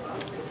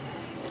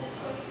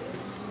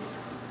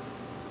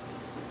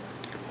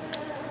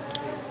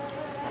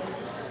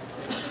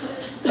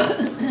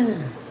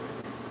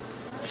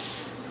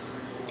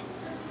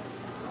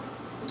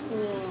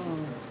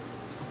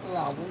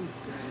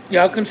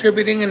 Y'all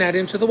contributing and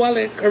adding to the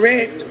wallet,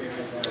 correct?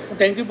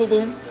 Thank you,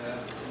 boo-boo.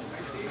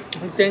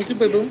 Thank you,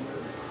 boo-boo.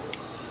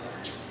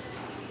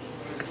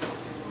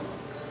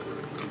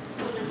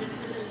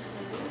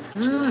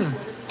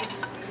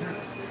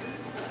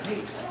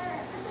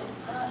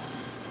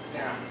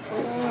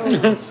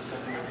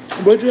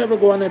 Would you ever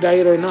go on a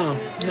diet or not?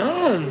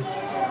 No.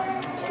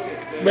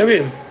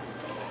 Baby,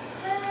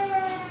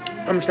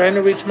 I'm trying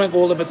to reach my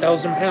goal of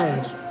 1,000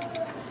 pounds.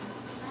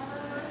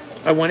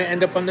 I want to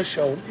end up on the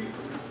show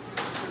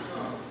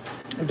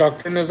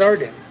Dr.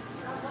 Nazardin.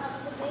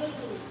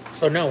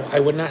 So no, I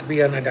would not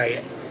be on a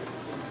diet.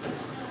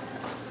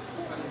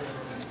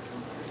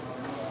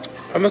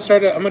 I'm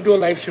gonna do a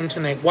live stream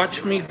tonight.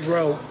 Watch me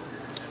grow.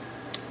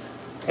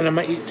 And I'm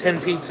gonna eat 10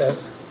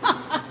 pizzas.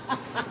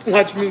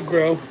 Watch me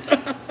grow.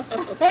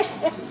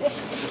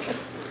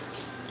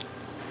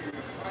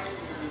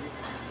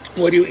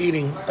 What are you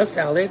eating? A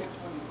salad?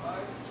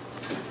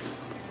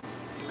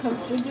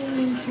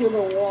 Contributing to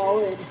the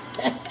wallet.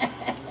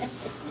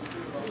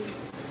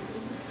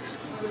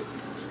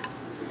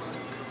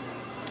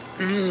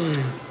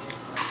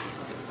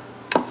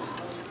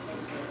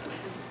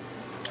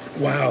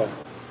 Wow.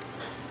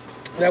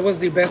 That was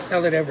the best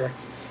salad ever.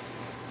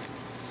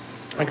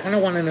 I kind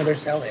of want another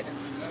salad.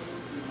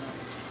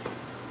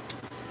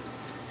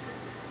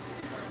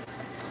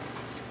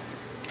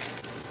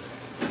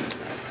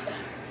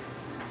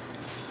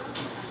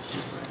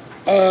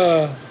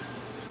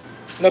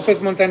 Lopez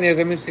Montañez,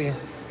 let me see.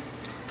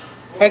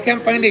 If I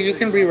can't find it, you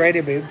can rewrite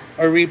it, babe.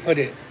 Or re-put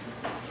it.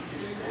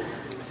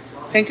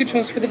 Thank you,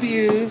 Trust, for the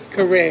views.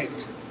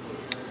 Correct.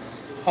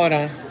 Hold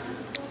on.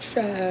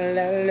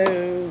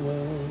 Shalalow.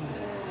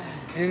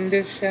 In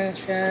the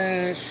shalalow.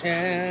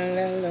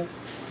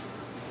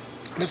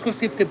 Let's go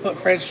see if they put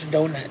fresh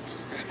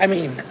donuts. I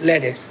mean,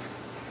 lettuce.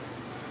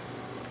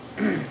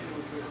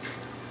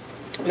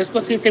 Let's go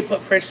see if they put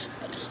fresh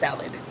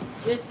salad.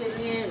 Just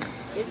again,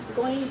 it's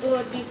going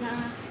good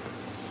because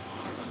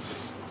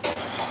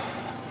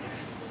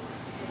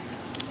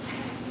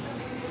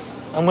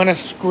I'm gonna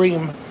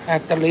scream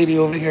at the lady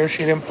over here. She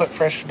didn't put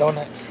fresh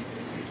donuts.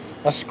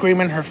 I'll scream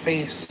in her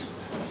face.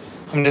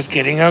 I'm just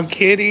kidding. I'm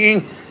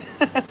kidding.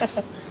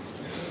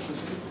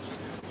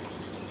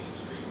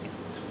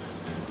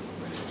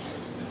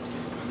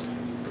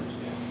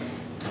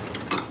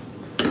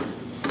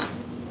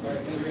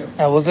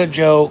 That was a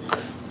joke.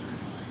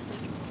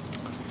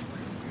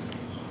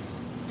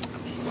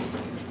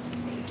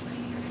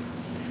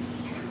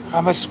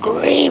 I'm gonna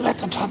scream at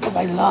the top of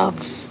my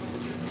lungs.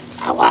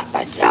 I want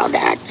my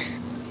donuts.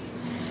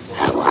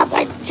 I want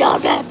my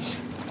donuts.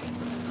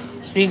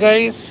 See,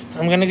 guys?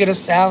 I'm gonna get a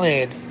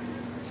salad.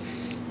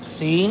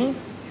 See?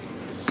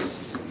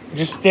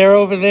 Just stare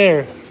over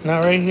there,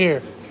 not right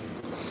here.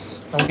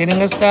 I'm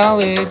getting a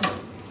salad.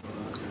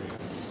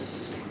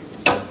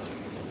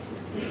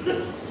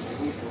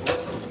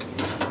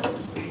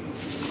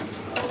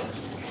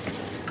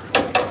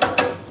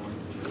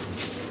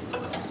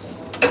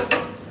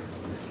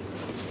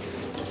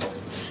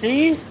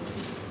 See?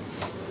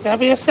 Gotta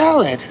be a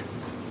salad.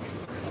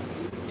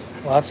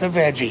 Lots of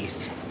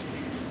veggies.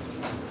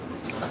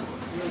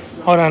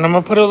 Hold on, I'm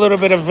gonna put a little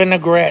bit of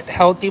vinaigrette,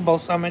 healthy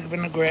balsamic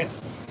vinaigrette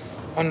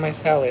on my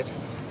salad.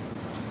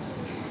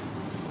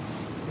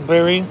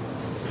 Very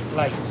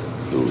light.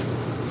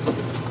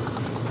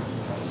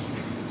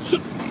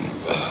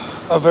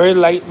 A very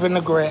light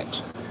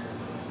vinaigrette.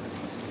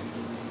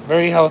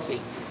 Very healthy.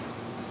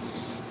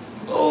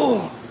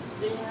 Oh.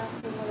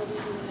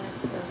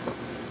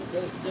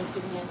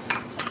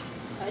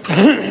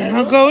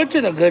 I'll go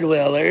to the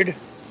Goodwill, Lord. Yeah,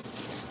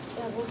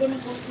 we're gonna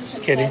go to Just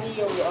some kidding.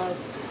 patio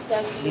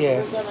stuff.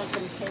 Yes. We're gonna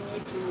continue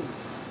to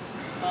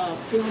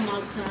film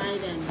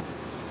outside and.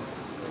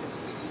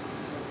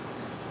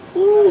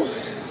 Ooh.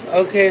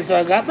 Okay, so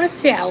I got my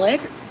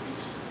salad.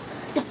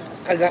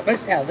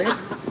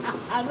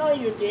 I know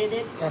you did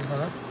it.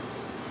 Uh-huh.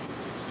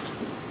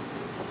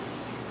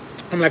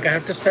 I'm like, I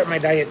have to start my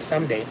diet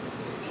someday.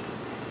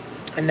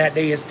 And that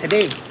day is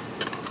today.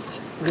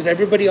 Because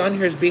everybody on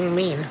here is being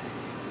mean.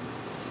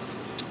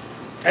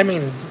 I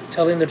mean,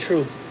 telling the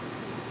truth.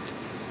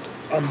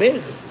 I'm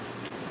big.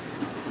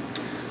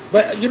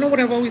 But you know what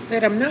I've always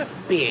said? I'm not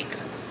big.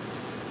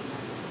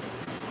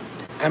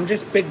 I'm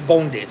just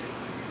big-boned.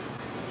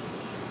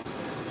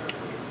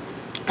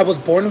 I was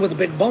born with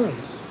big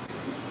bones.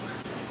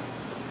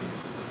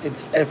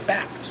 It's a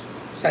fact,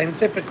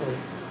 scientifically.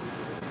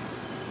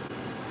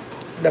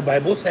 The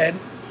Bible said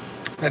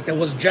that there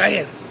was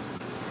giants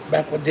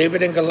back with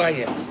David and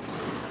Goliath.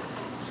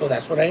 So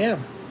that's what I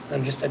am.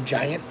 I'm just a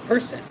giant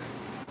person.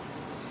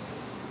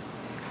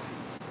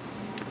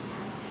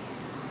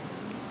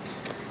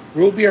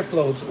 Root beer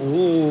floats.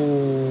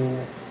 Ooh.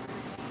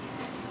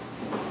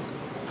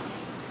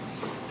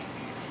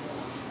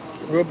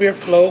 Root beer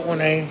float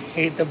when I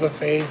ate the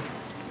buffet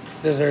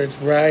desserts.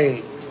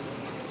 Right.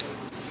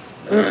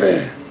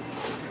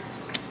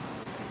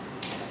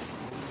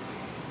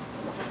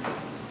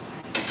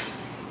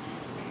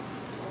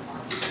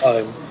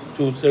 I'm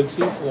too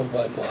sexy for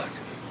my butt.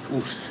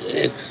 Too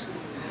sexy.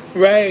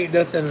 Right,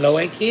 that's in low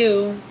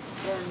IQ.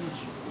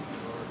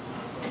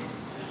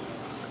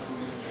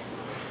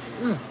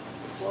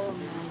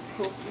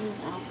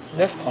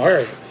 That's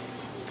hard.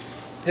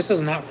 This is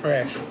not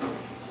fresh.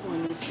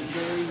 When it's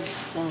very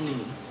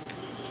sunny,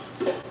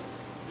 so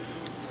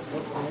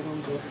I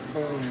don't get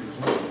burned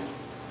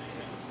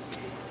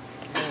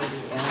by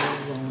the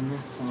Arizona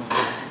sun.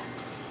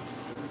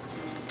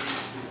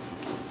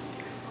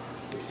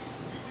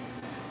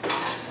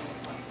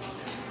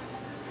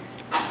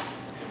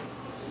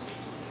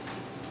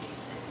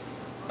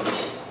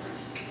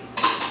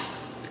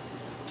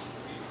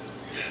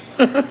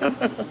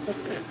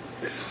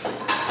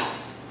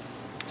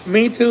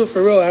 Me too,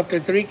 for real. After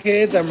 3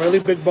 kids, I'm really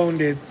big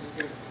boned.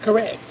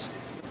 Correct.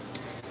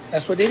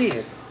 That's what it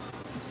is.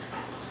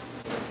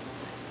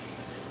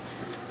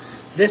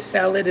 This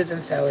salad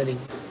isn't salading.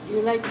 Do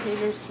you like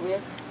Taylor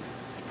Swift?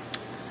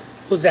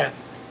 Who's that?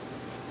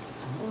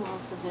 Who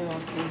else is there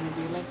out there?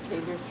 Do you like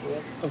Taylor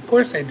Swift? Of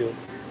course I do.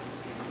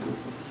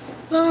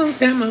 Long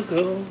time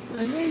ago.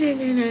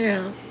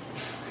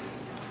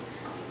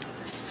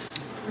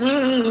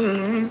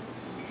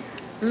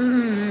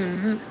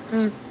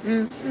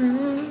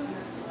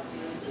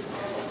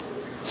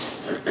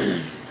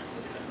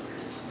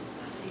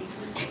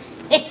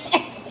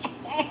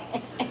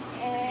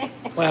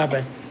 What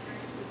happened?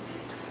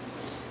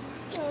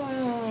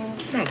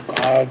 Oh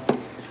God.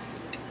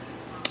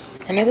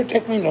 I never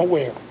take me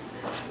nowhere.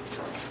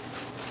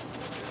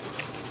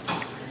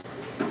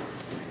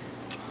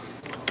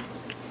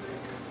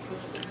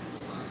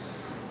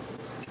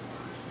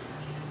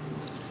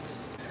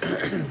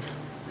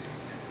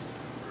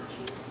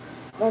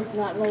 That's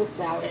not no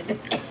salad.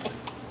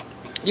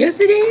 Yes,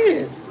 it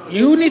is.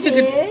 You need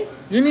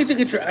to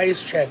get your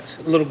eyes checked,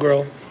 little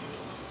girl.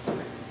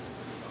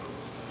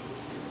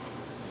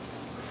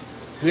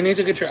 You need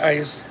to get your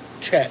eyes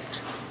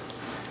checked.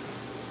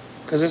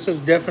 Because this is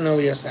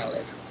definitely a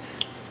salad.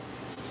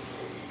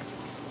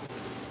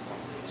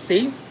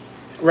 See?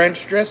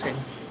 Ranch dressing.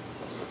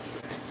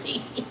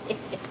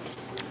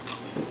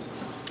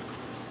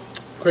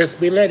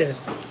 Crispy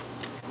lettuce.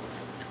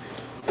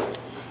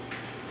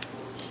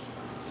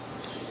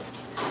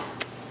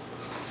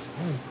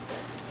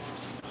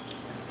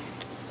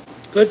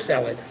 Good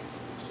salad.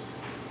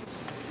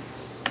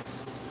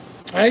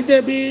 Hi,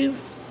 Debbie.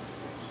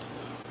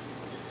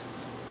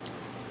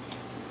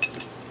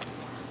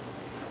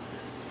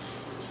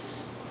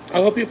 I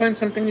hope you find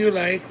something you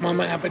like,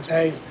 Mama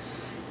Appetite.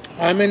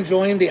 I'm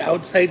enjoying the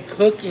outside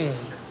cooking.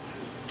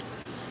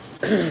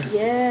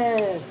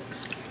 Yes.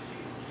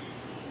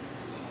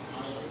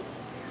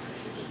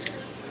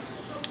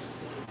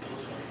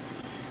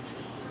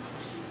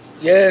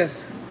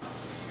 Yes.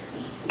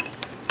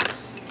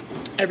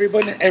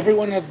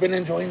 Everyone has been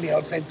enjoying the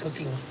outside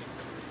cooking.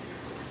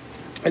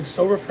 It's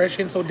so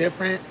refreshing, so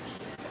different.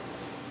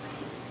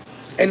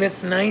 And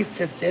it's nice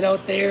to sit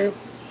out there,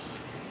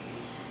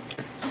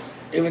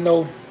 even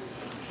though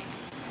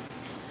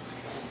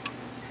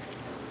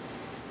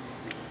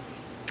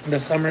the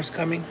summer's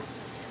coming.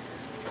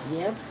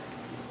 Yep.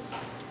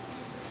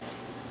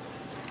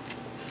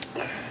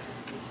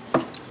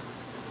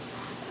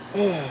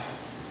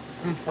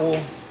 I'm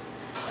full.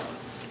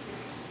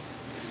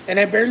 And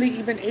I barely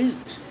even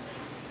ate.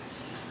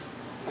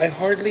 I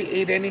hardly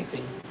ate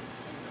anything.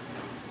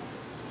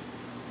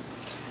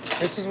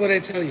 This is what I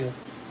tell you.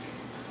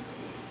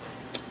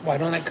 Why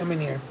don't I come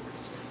in here?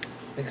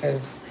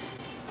 Because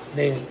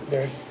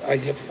I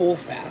get full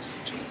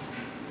fast.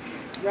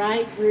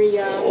 Right,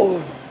 Bria.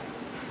 Oh.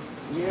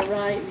 You're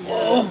right, Mia.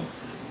 Oh.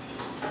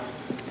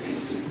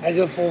 I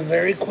get full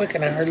very quick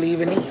and I hardly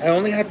even eat. I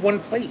only had one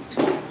plate.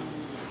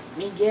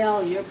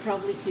 Miguel, you're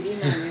probably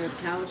sitting on your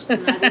couch,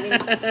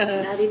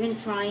 not even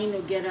trying to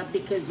get up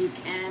because you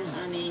can,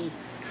 honey.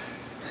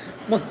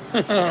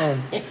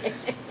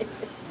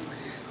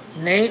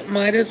 Nate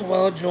might as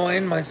well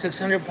join my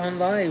 600-pound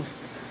live.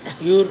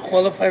 You would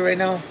qualify right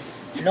now.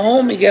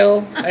 No,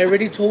 Miguel, I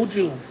already told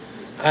you.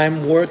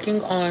 I'm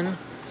working on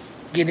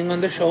getting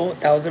on the show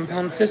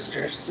 1,000-Pound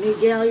Sisters.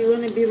 Miguel, you're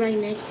going to be right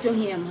next to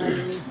him,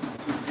 honey.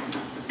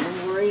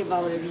 Don't worry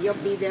about it. He'll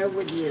be there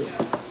with you.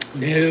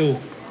 No.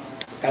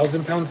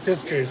 1,000-Pound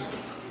Sisters.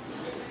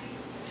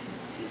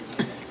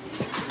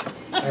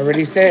 I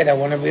already said I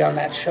want to be on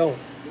that show.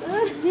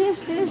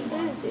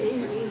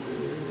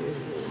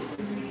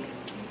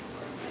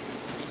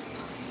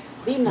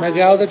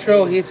 Miguel the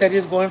Troll, he said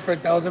he's going for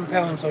 1,000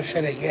 pounds, so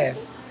shut it,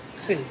 yes.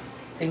 See,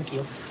 thank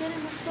you.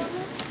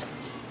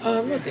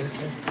 No, thank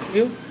you.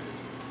 You?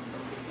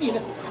 You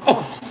know.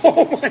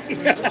 Oh my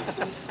God.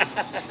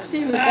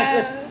 See, I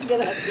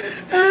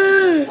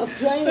was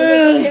trying to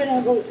get here and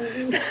I go.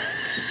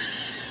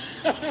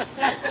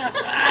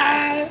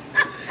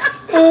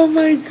 Oh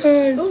my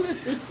God.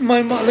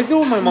 My mom, look at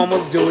what my mom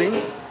was doing.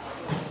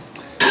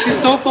 She's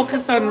so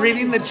focused on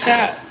reading the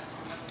chat.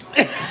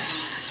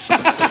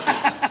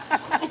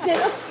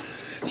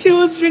 She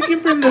was drinking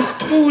from the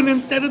spoon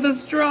instead of the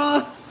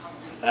straw.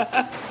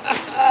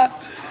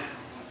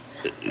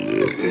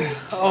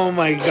 Oh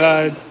my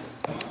God.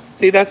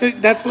 See, that's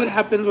what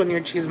happens when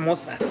you're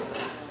chismosa.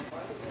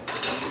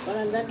 But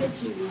I'm not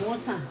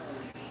chismosa.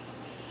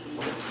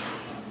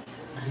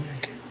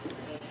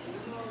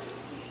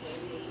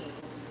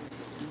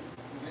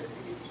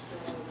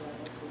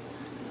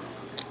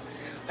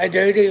 I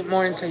dare to eat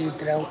more until you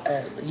throw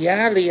up.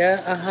 Yeah,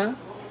 Leah. Uh-huh.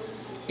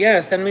 Yeah,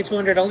 send me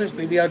 $200,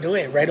 baby. I'll do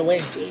it right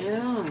away.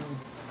 Yeah.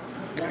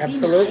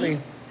 Absolutely.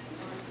 Nice.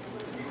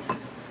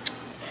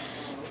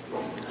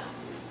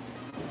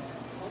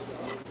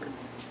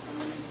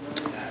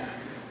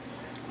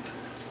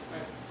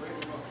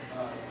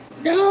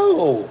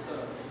 No,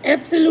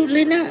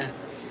 absolutely not.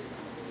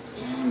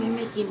 Damn, you're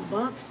making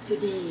bucks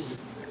today.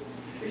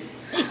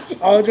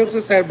 All jokes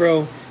aside,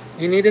 bro,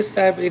 you need to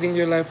stop eating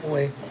your life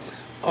away.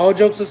 All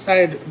jokes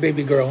aside,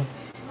 baby girl,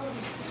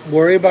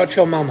 worry about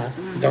your mama.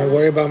 Mm-hmm. Don't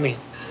worry about me.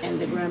 And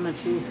the grandma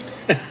too.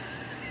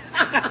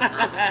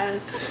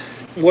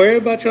 Worry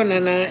about your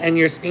nana and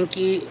your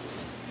stinky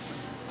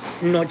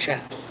nocha.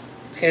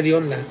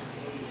 Hedionda.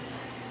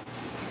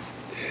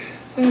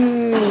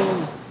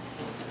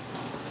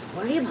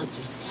 Worry about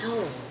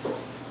yourself.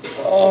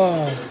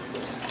 Oh,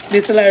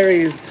 Miss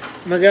Larry's.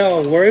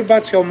 Miguel, worry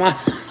about your mom.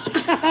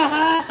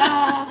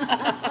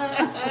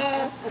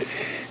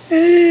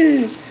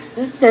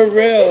 For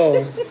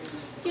real.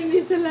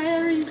 Miss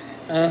Larry's.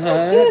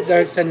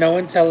 There's no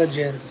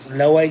intelligence,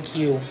 low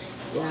IQ.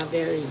 Yeah,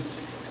 very.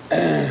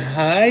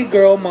 Hi,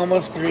 girl, mom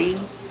of 3.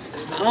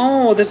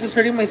 Oh, this is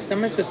hurting my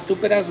stomach, the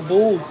stupid ass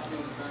booth.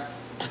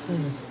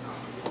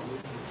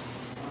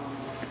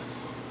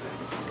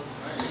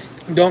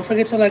 Don't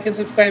forget to like and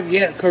subscribe.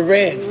 Yeah,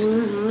 correct.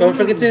 Mm-hmm. Don't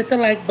forget to hit the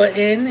like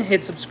button,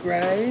 hit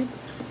subscribe.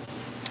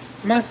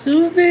 My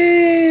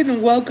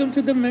Susan, welcome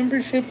to the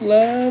membership,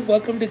 love.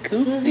 Welcome to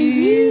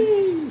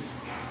Coopsies.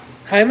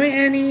 Hi, my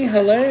Annie.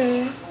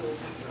 Hello.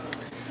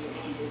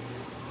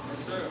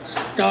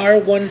 Star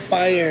One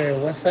Fire.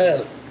 What's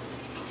up?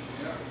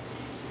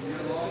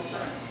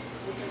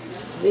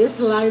 This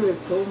live is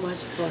so much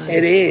fun.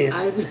 It is.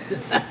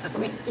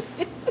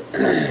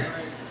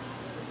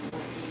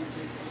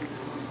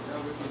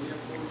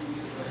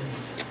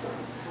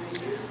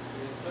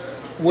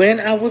 When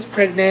I was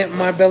pregnant,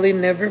 my belly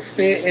never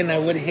fit and I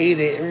would hate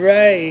it.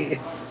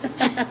 Right.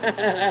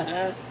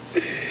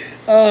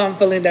 Oh, I'm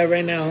feeling that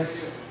right now.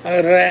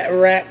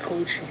 Rat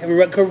coach.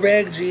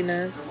 Correct,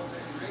 Gina.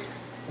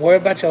 Worry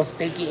about your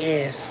stinky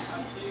ass.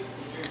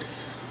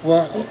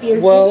 Well,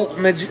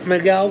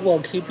 Miguel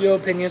will keep your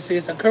opinions to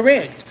yourself.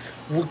 Correct.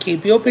 We'll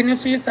keep your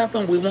opinions to yourself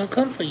and we won't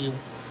come for you.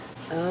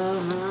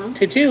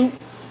 To.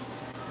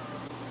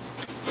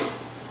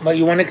 But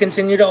you want to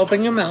continue to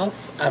open your mouth,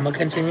 I'm going to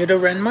continue to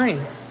run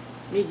mine.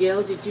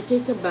 Miguel, did you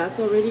take a bath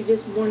already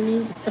this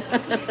morning?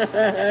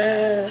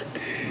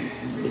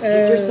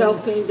 Get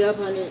yourself cleaned up,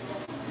 honey.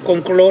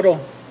 Con cloro.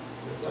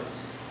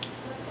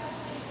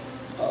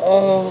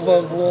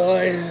 Oh,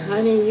 boy.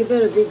 Honey, you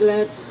better be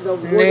glad the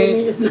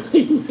warden is not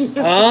in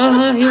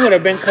here. He would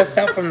have been cussed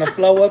out from the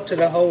flow up to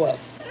the hoe up.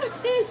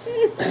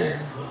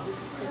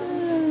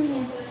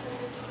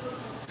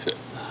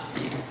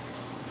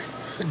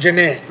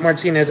 Jeanette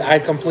Martinez, I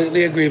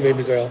completely agree,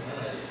 baby girl.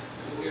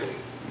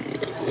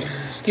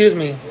 Excuse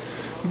me.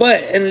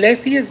 But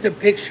unless he is the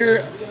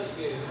picture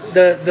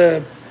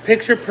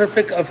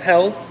perfect of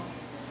health,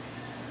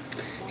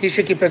 he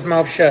should keep his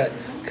mouth shut.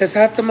 Cause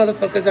half the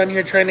motherfuckers on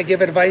here trying to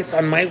give advice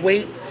on my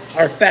weight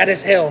are fat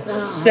as hell.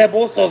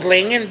 Cebosos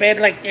laying in bed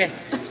like this.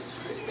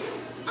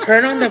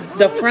 Turn on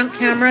the front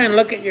camera and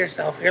look at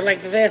yourself. You're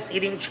like this,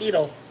 eating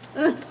Cheetos.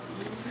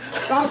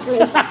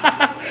 Chocolate.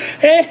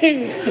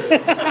 Hey!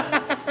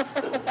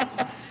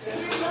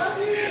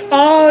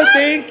 Oh,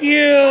 thank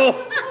you.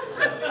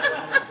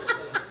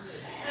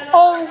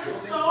 Oh.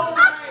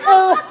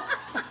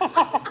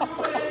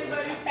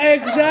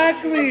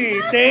 Exactly.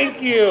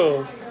 Thank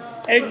you.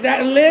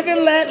 Exactly. Live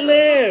and let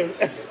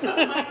live.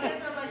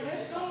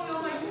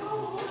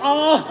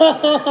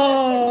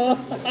 Oh.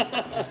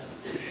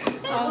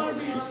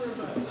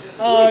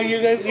 Oh, you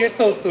guys, you're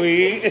so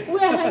sweet. We're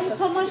having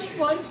so much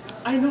fun.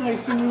 I know, I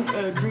seen you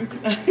drink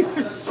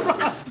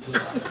straw.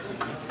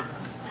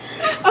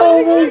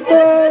 Oh my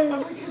God.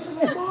 I'm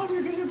like, Mom,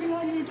 you're gonna be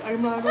on YouTube.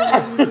 I'm not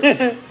on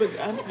YouTube. But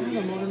I have a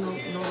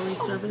notary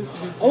service.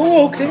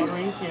 Oh, okay.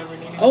 Notaries, if you ever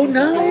need Oh,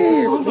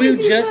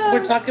 anything. nice.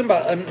 We're talking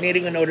about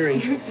needing a notary.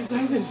 You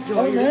guys enjoy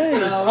Oh, nice.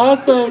 yourself.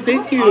 Awesome.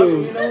 Thank You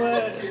you. know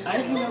what? I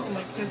hang out with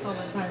my kids all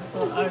the time, so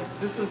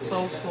this is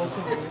so cool to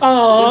me.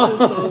 Oh,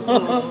 This is so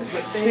cool.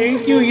 But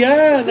thank you.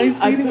 Yeah, nice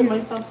I meeting put you.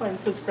 myself on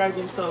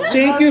subscribing, so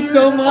Thank you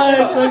so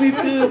much. Love you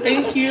too.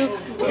 Thank you.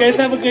 You guys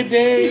have a good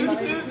day.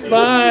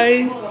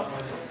 Bye.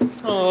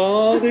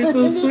 Oh, they're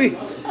so sweet.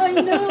 I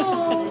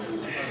know.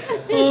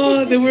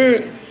 Oh, they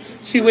were.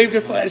 She waved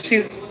her.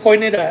 She's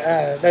pointed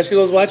at that she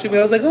was watching me.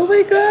 I was like, oh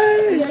my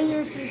God. Yeah,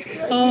 you're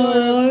so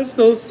Oh, that's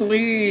so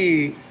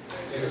sweet.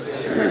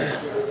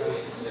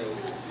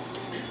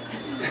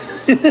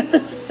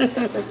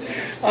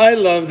 I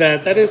love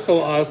that. That is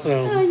so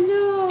awesome. I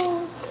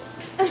know.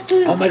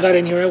 Oh my God,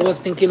 and here I was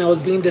thinking I was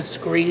being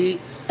discreet,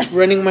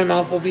 running my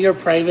mouth over your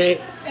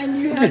private.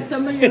 And you have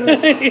some of your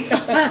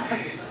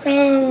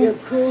Oh,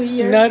 crew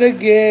here. not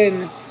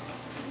again.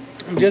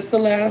 Just the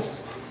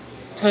last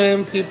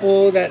time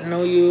people that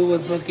know you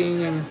was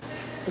looking and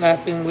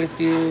laughing with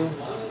you.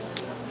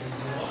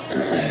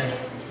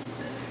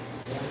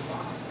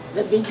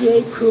 The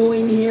BGA crew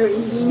in here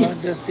eating. Oh,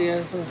 just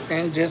the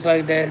stank just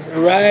like that.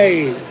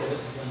 Right.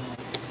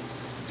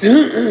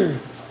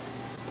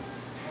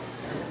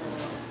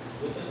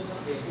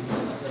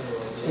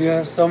 You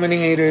have so many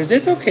haters.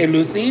 It's okay,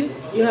 Lucy.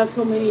 You have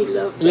so many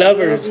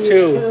Lovers, love you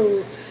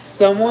too.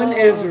 Someone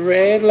is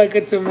red like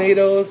a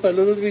tomato.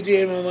 Saludos,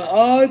 BGA Mama.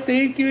 Oh,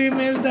 thank you,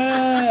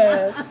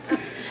 Imelda.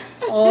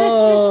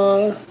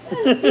 Oh.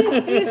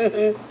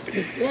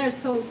 They're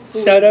so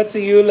sweet. Shout out to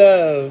you,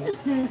 love.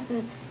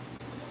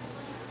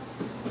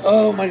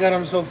 Oh my God,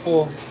 I'm so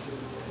full.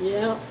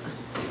 Yeah.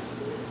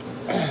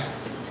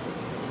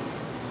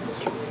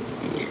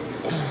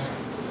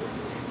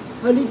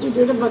 How did you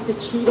do about the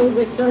Cheetos?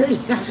 They started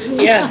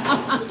Yeah.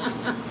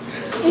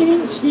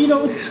 eating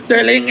Cheetos.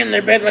 They're laying in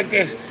their bed like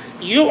this.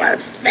 You are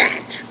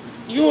fat.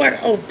 You are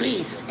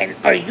obese. And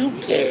are you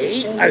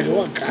gay? Are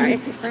you a guy?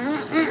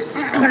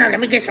 Hold on, let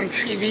me get some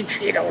cheesy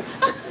Cheetos.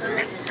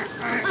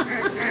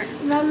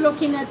 Not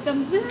looking at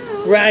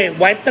themselves. Right,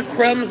 wipe the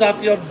crumbs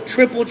off your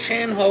triple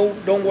chin, ho.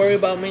 Don't worry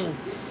about me.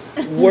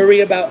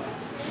 Worry about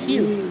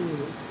you.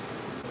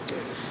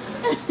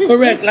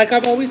 Correct. Like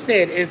I've always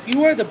said, if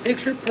you are the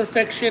picture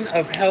perfection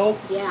of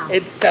health Yeah.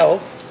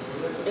 itself,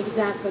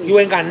 Exactly. you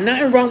ain't got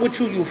nothing wrong with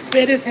you, you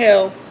fit as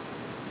hell,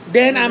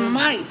 then I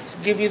might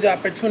give you the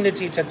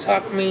opportunity to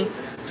talk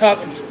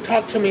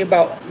to me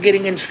about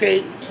getting in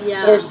shape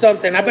Yeah. or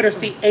something. I better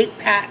see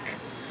 8-pack.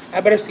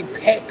 I better see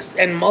pecs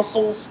and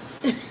muscles.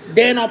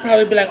 Then I'll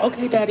probably be like,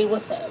 okay, Daddy,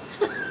 what's up?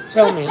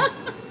 Tell me.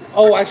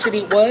 Oh, I should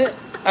eat what?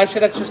 I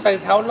should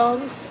exercise how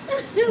long?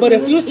 But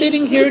if you're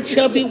sitting here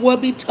chubby,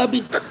 wubby,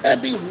 tubby,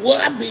 cubby,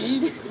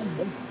 wubby,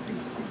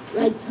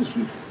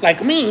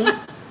 like me,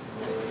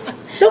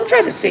 don't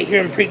try to sit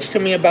here and preach to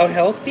me about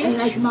health, And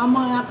like bitch.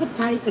 Mama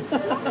Appetite.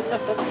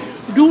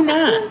 Do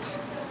not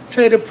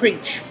try to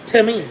preach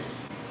to me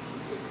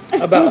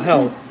about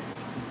health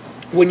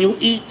when you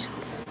eat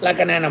like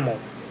an animal.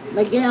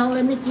 Miguel,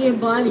 let me see your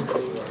body.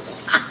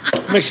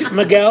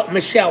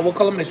 Michelle, we'll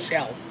call her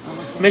Michelle.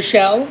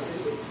 Michelle,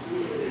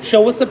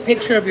 show us a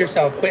picture of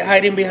yourself. Quit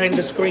hiding behind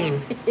the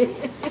screen.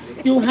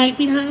 You hide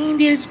behind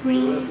your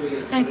screen.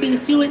 I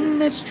face you in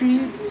the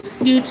street.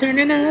 You turn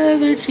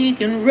another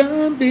cheek and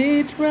run,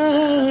 bitch,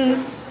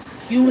 run.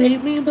 You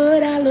hate me,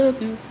 but I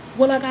love you.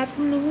 Well, I got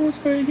some news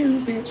for you,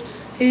 bitch.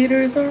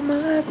 Haters are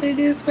my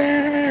biggest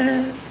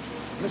facts.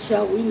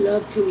 Michelle, we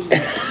love to eat.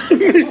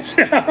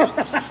 Michelle.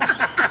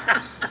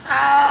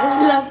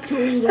 We love to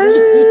eat.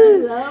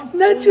 We love to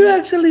Not you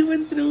actually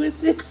went through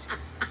with it.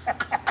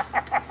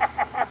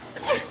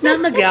 Not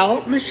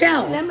Miguel,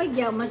 Michelle. Not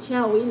Miguel,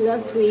 Michelle, we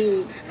love to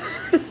eat.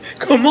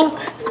 Come on.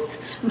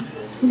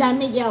 Not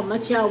Miguel,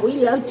 Michelle, we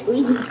love to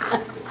eat.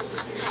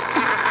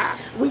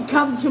 We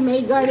come to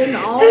May Garden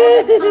all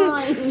the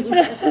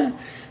time.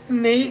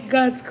 Nate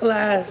God's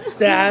class,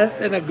 sass,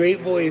 and a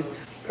great voice,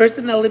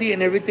 personality,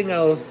 and everything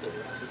else.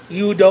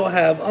 You don't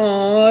have.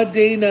 Aw,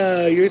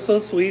 Dana, you're so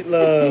sweet,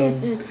 love.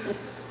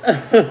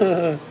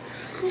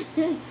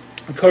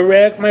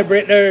 Correct, my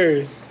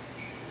Britners.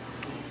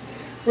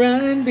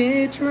 Run,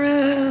 bitch,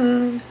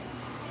 run.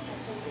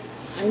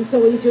 I'm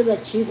so into the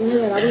chisme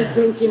that I was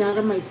drinking out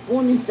of my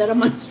spoon instead of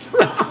my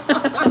straw.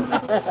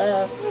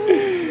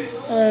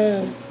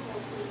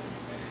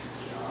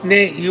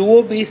 Nate, you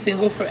will be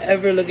single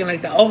forever looking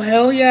like that. Oh,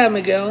 hell yeah,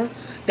 Miguel.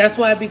 That's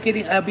why I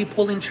be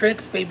pulling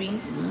tricks, baby.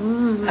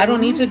 I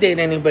don't need to date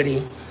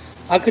anybody.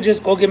 I could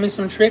just go get me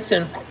some tricks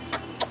and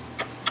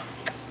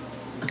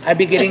I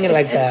be getting it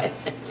like that.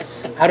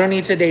 I don't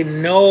need to date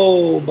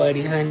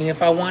nobody, honey.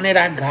 If I want it,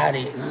 I got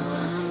it.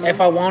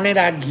 If I want it,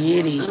 I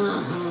get it.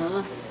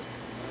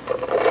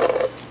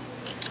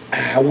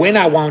 When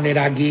I want it,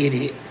 I get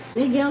it.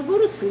 Miguel, go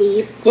to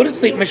sleep. Go to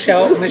sleep,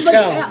 Michelle.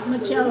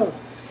 Michelle,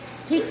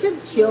 take some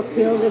chill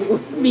pills and go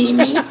with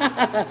Mimi.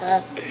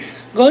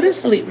 Go to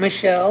sleep,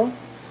 Michelle.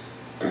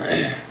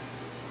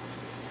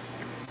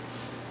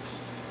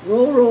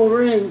 Roll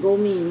over and go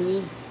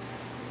Mimi.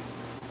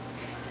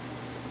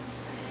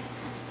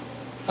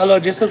 Hello,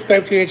 just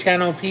subscribe to your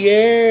channel,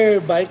 Pierre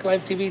Bike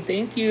Life TV.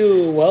 Thank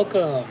you.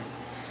 Welcome.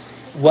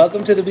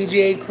 Welcome to the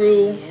BGA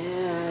crew.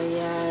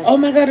 Yeah. Oh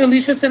my God,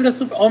 Alicia sent a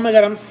super. Oh my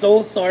God, I'm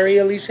so sorry,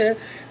 Alicia.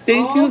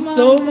 Thank you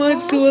so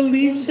much to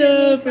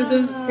Alicia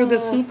for the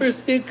super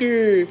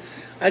sticker.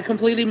 I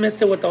completely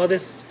missed it with all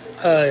this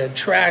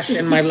trash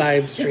in my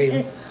live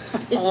stream.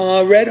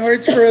 Red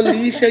hearts for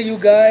Alicia, you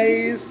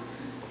guys.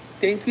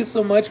 Thank you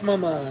so much,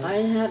 Mama. I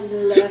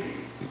haven't left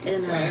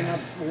in a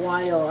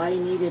while. I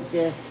needed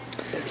this.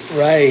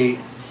 Right.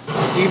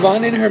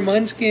 Yvonne and her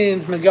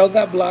munchkins. Miguel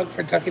got blocked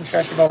for talking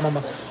trash about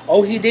Mama.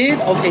 Oh, he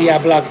did? Okay, yeah,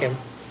 block him.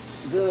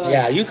 Good.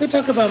 Yeah, you could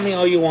talk about me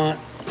all you want.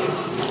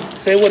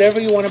 Say whatever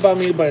you want about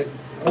me, but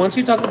once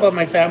you talk about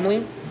my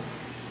family,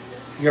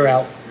 you're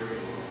out.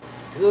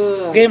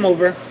 Good. Game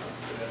over.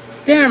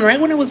 Damn, right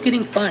when it was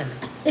getting fun.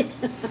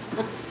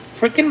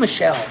 Freaking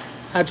Michelle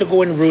had to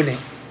go and ruin it.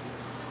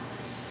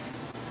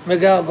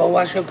 Miguel, go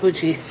wash your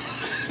coochie.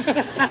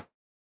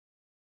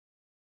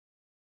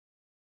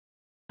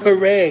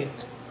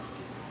 Correct.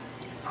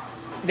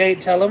 They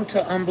tell him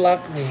to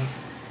unblock me.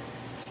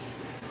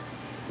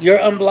 You're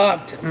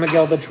unblocked,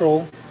 Miguel the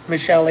troll.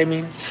 Michelle, I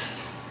mean.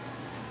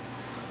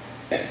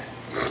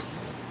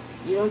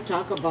 You don't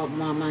talk about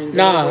Mama and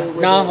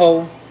Nah,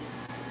 ho.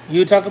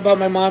 You talk about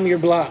my mom, you're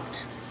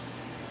blocked.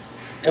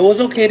 It was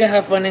okay to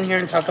have fun in here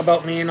and talk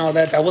about me and all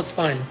that. That was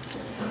fun.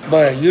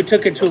 But you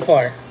took it too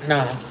far.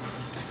 Nah.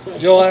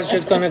 Your ass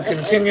just gonna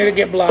continue to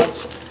get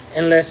blocked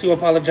unless you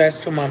apologize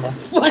to Mama.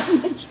 What,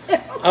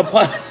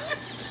 Michelle?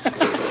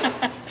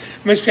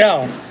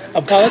 Michelle,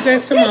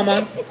 apologize to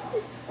Mama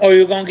or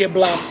you're gonna get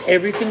blocked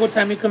every single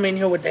time you come in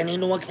here with any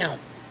new account.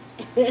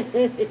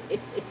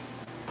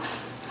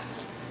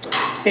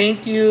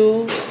 Thank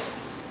you.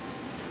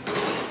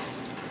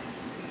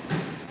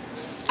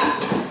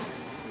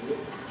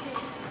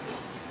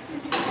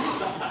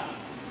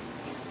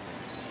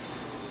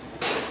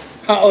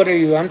 How old are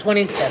you? I'm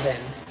 27.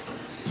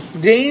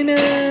 Dana,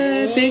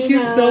 thank you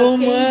so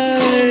much.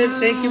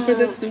 Thank you for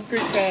the super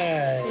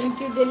chat. Thank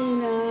you,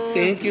 Dana.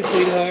 Thank you,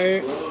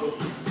 sweetheart.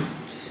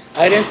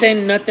 I didn't say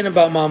nothing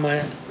about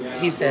Mama.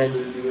 He said.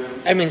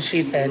 I mean,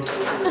 she said.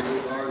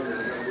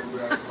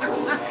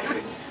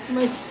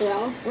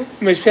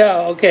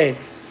 Michelle, okay.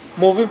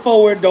 Moving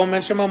forward, don't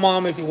mention my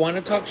mom. If you want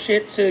to talk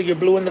shit to your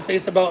blue in the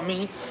face about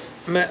me,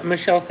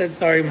 Michelle said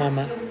sorry,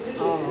 Mama.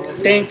 Oh.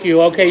 Thank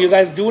you. Okay, you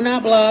guys do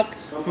not block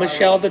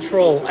Michelle the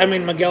troll. I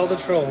mean, Miguel the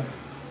troll.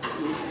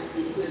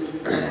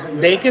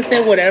 They can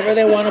say whatever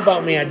they want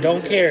about me. I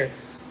don't care.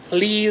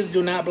 Please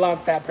do not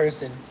block that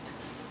person.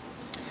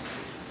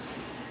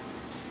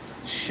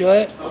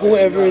 Shut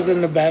whoever is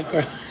in the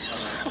background.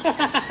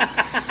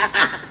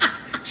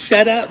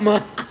 Shut up,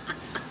 Mom.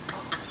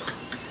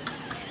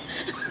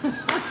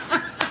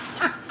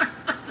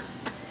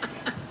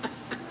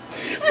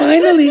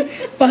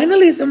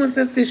 Finally someone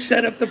says to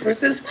shut up the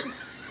person.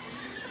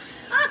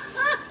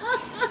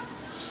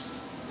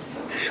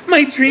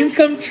 My dream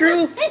come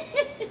true.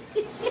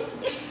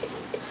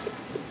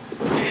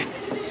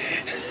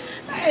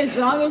 As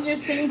long as you're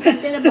saying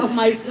something about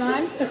my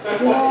son,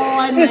 oh,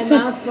 and my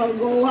mouth will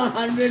go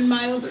 100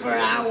 miles per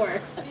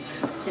hour.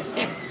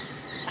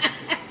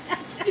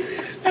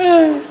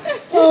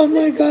 Oh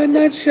my God,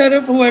 not shut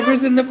up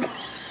whoever's in the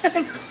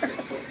background.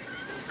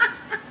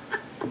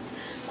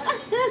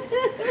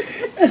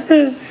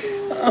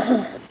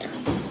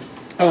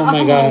 Oh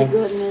my God.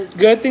 Goodness.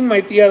 Good thing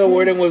my tia the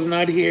warden was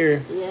not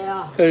here.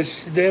 Yeah.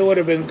 Because they would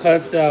have been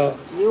cussed out.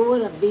 You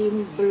would have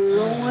been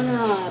blown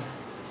up.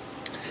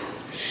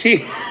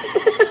 She...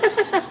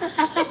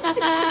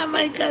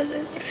 my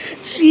cousin.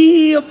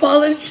 She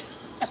apologized.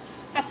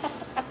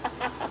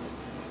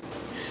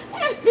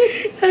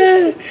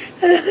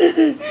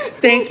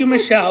 Thank you,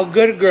 Michelle.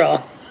 Good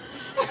girl.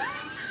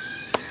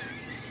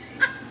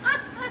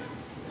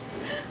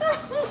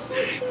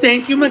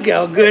 Thank you,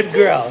 Miguel. Good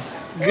girl.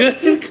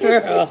 Good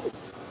girl.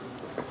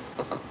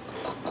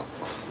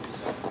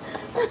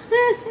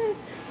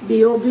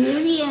 Be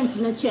obedient,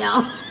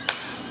 Michelle.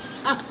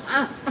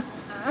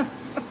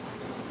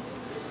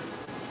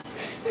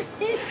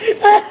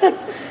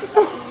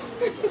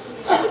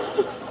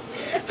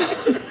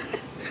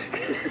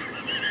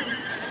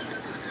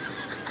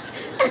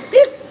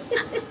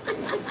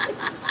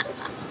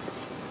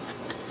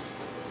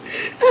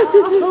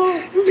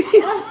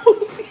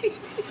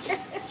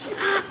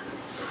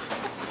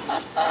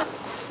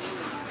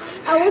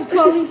 I was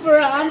calling for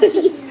an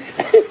auntie.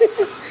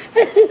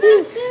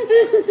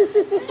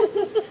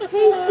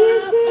 Hey,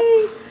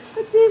 Sissy.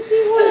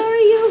 Sissy, where are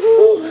you?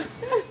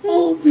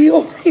 Oh, be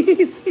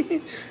obedient.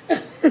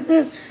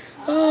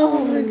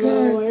 Oh my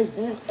God.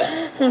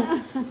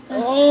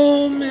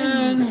 Oh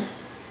man.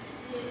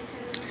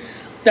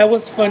 That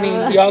was funny.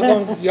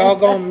 Y'all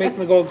gonna make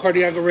me go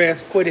cardiac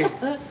arrest. Quit it.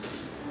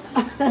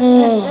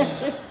 Oh.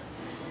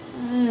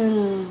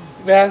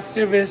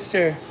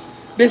 Mister.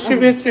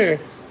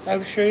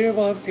 I'm sure your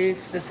mom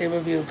thinks the same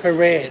of you.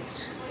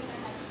 Correct.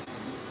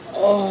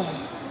 Oh.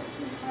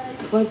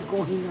 What's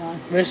going on?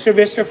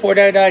 Mr.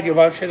 499, your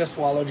mom should have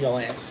swallowed your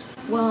ass.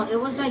 Well, it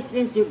was like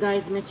this, you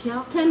guys.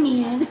 Michelle, come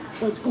in.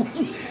 What's going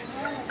on?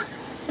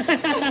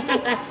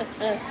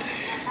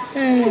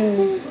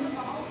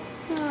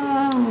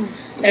 Oh.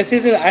 It's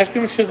either ice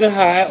cream sugar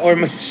high or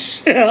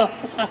Michelle.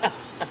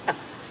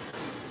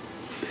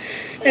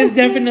 It's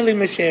definitely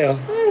Michelle.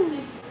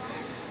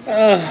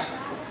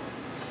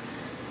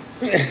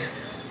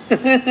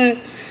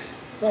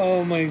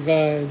 Oh my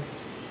God.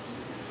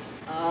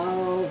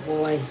 Oh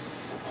boy.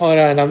 Hold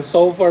on, I'm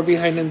so far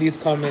behind in these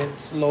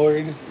comments,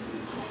 Lord.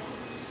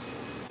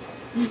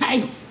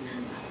 I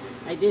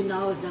didn't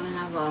know I was gonna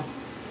have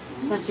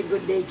such a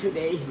good day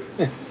today.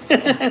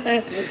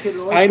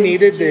 I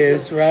needed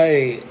this,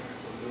 right?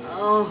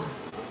 Oh.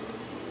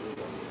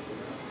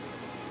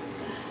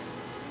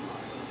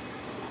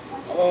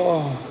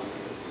 Oh.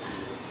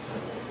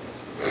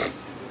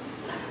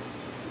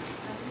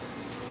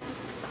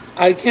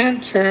 I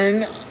can't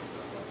turn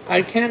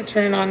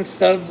on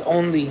subs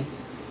only.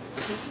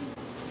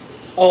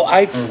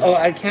 I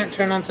can't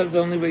turn on subs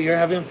only, but you're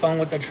having fun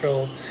with the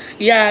trolls.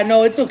 Yeah,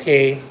 no, it's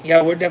okay.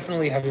 Yeah, we're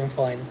definitely having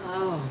fun.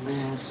 Oh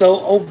man.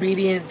 So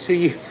obedient to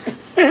you.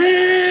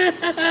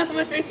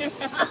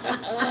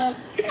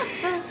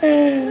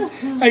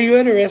 Are you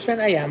at a restaurant?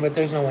 I am, but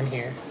there's no one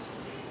here.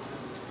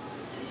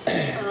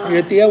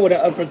 Your Thea would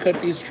have uppercut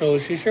these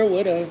trolls. She sure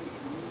would have.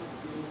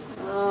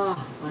 Oh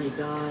my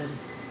God.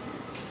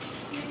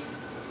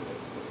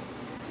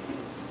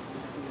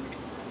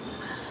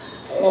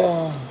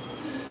 Oh.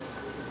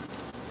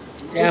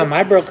 Damn,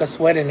 I broke a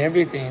sweat and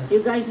everything.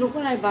 You guys, look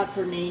what I bought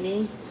for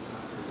Nene.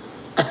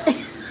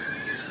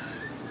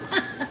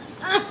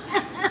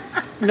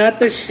 Not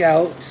the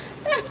shout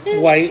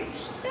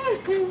whites.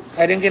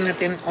 I didn't get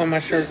nothing on my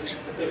shirt.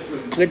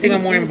 Good thing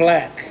I'm wearing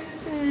black.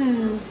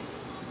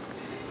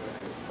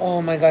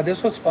 Oh my God,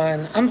 this was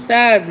fun. I'm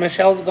sad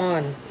Michelle's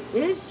gone.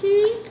 Is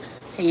she?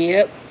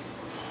 Yep.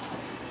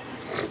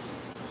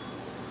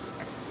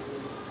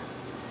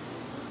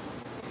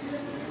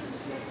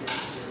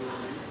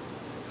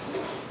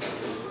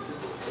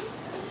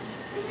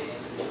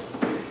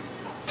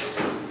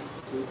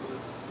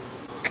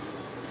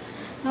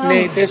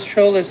 Nate, this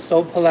troll is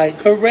so polite.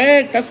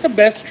 Correct. That's the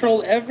best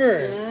troll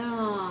ever.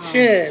 Yeah.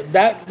 Shit,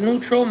 that new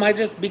troll might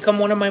just become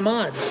one of my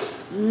mods.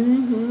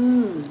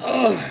 Mm-hmm.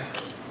 Ugh.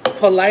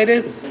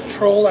 Politest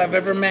troll I've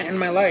ever met in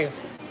my life.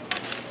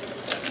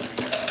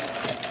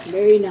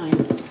 Very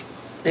nice.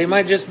 They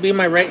might just be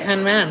my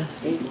right-hand man.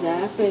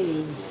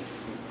 Exactly.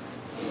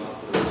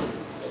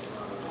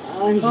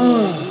 Oh,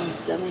 my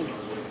stomach.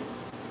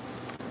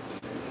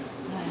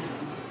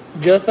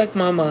 Just like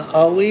mama,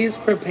 always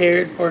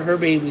prepared for her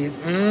babies.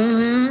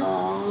 Mm-hmm.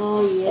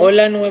 Oh, yes.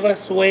 Hola, nueva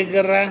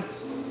suegra.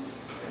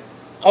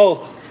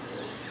 Oh.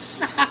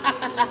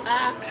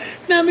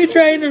 Now me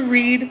trying to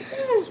read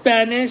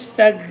Spanish,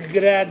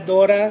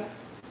 sangradora.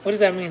 What does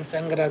that mean,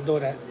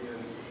 sangradora?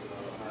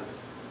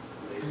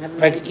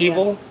 Like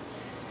evil?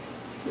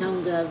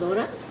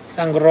 Sangradora?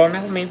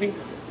 Sangrona, maybe?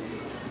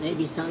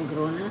 Maybe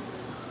sangrona.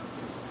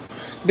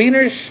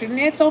 Beaner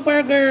Schnitzel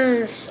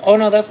Burgers. Oh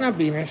no, that's not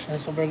Beaner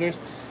Schnitzel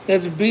Burgers.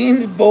 That's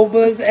beans,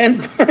 bobas,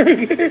 and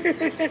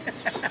burger.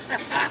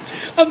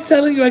 I'm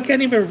telling you, I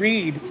can't even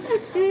read.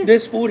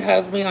 This food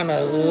has me on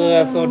a...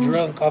 I feel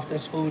drunk off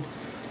this food.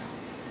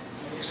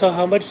 So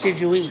how much did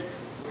you eat?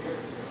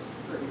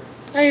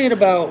 I ate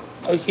about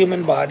a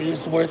human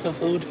body's worth of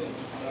food.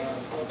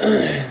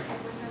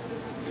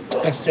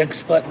 A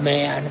 6 foot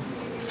man.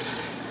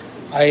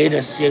 I ate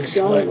a 6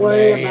 foot man. Don't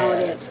worry about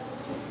it.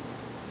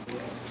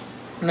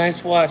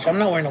 Nice watch. I'm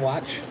not wearing a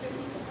watch.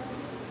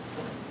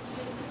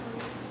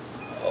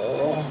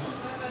 Oh.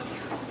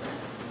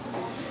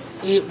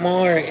 Eat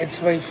more.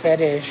 It's my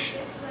fetish.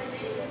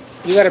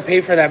 You gotta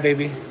pay for that,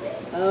 baby.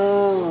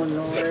 Oh,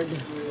 Lord.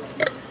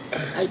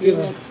 I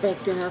didn't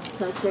expect to have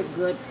such a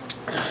good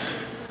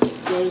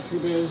day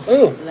today.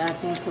 Ooh.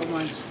 Laughing so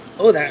much.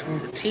 Oh, that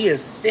tea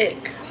is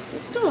sick.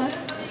 It's good.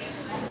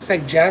 It's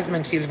like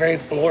jasmine tea is very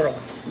floral.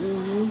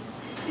 Mm-hmm.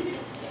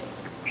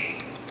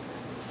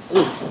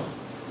 Ooh.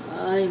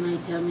 Ay, my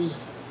tummy.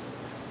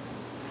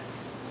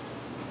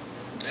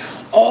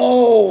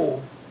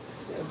 Oh,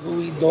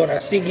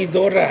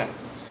 seguidora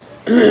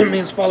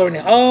means follower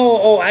name.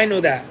 Oh, I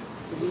knew that.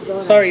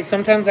 Seguidora. Sorry,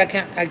 sometimes I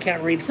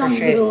can't read for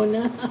shit.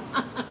 Sangrona.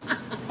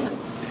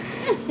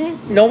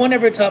 No one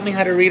ever taught me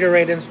how to read or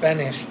write in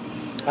Spanish.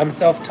 I'm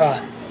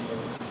self-taught.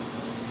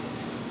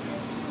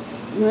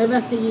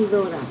 Nueva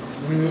seguidora.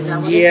 Is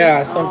that what it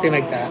Yeah, says? something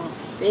like that.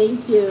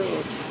 Thank you.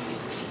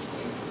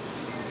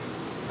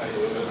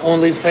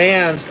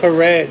 OnlyFans,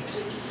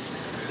 correct.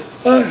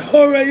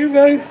 All right, you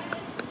guys.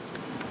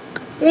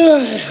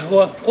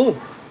 Well, oh,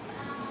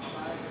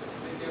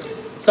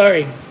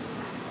 sorry,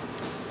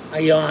 I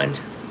yawned.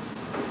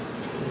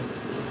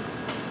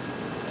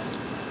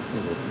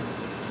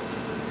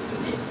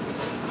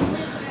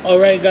 All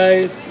right,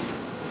 guys.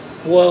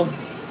 Well,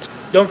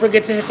 don't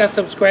forget to hit that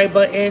subscribe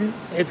button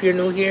if you're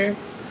new here.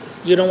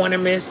 You don't want to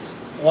miss.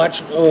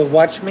 Watch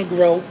me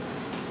grow.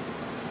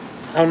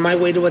 On my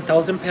way to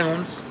 1,000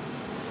 pounds.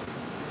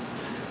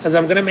 Because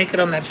I'm going to make it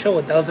on that show,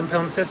 1,000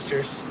 Pound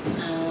Sisters.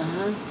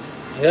 Uh-huh.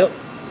 Yep.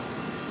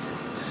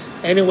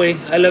 Anyway,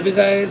 I love you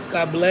guys.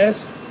 God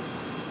bless.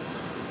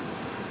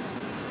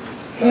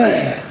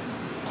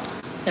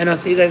 And I'll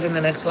see you guys in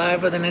the next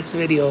live or the next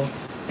video.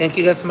 Thank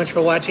you guys so much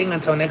for watching.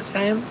 Until next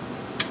time.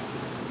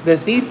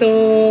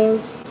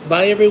 Besitos.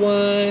 Bye,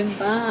 everyone.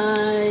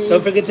 Bye.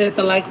 Don't forget to hit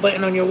the like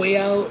button on your way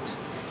out.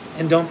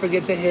 And don't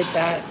forget to hit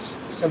that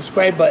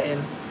subscribe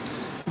button.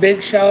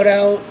 Big shout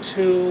out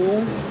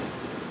to...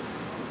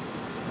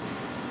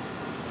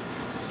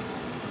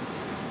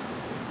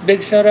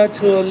 Big shout out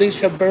to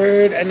Alicia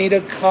Bird,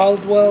 Anita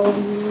Caldwell,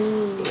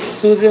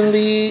 Susan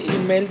Lee,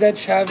 Imelda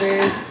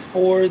Chavez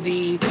for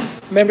the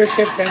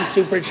memberships and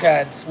super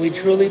chats. We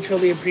truly,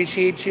 truly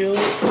appreciate you.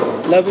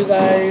 Love you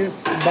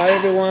guys. Bye,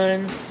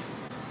 everyone.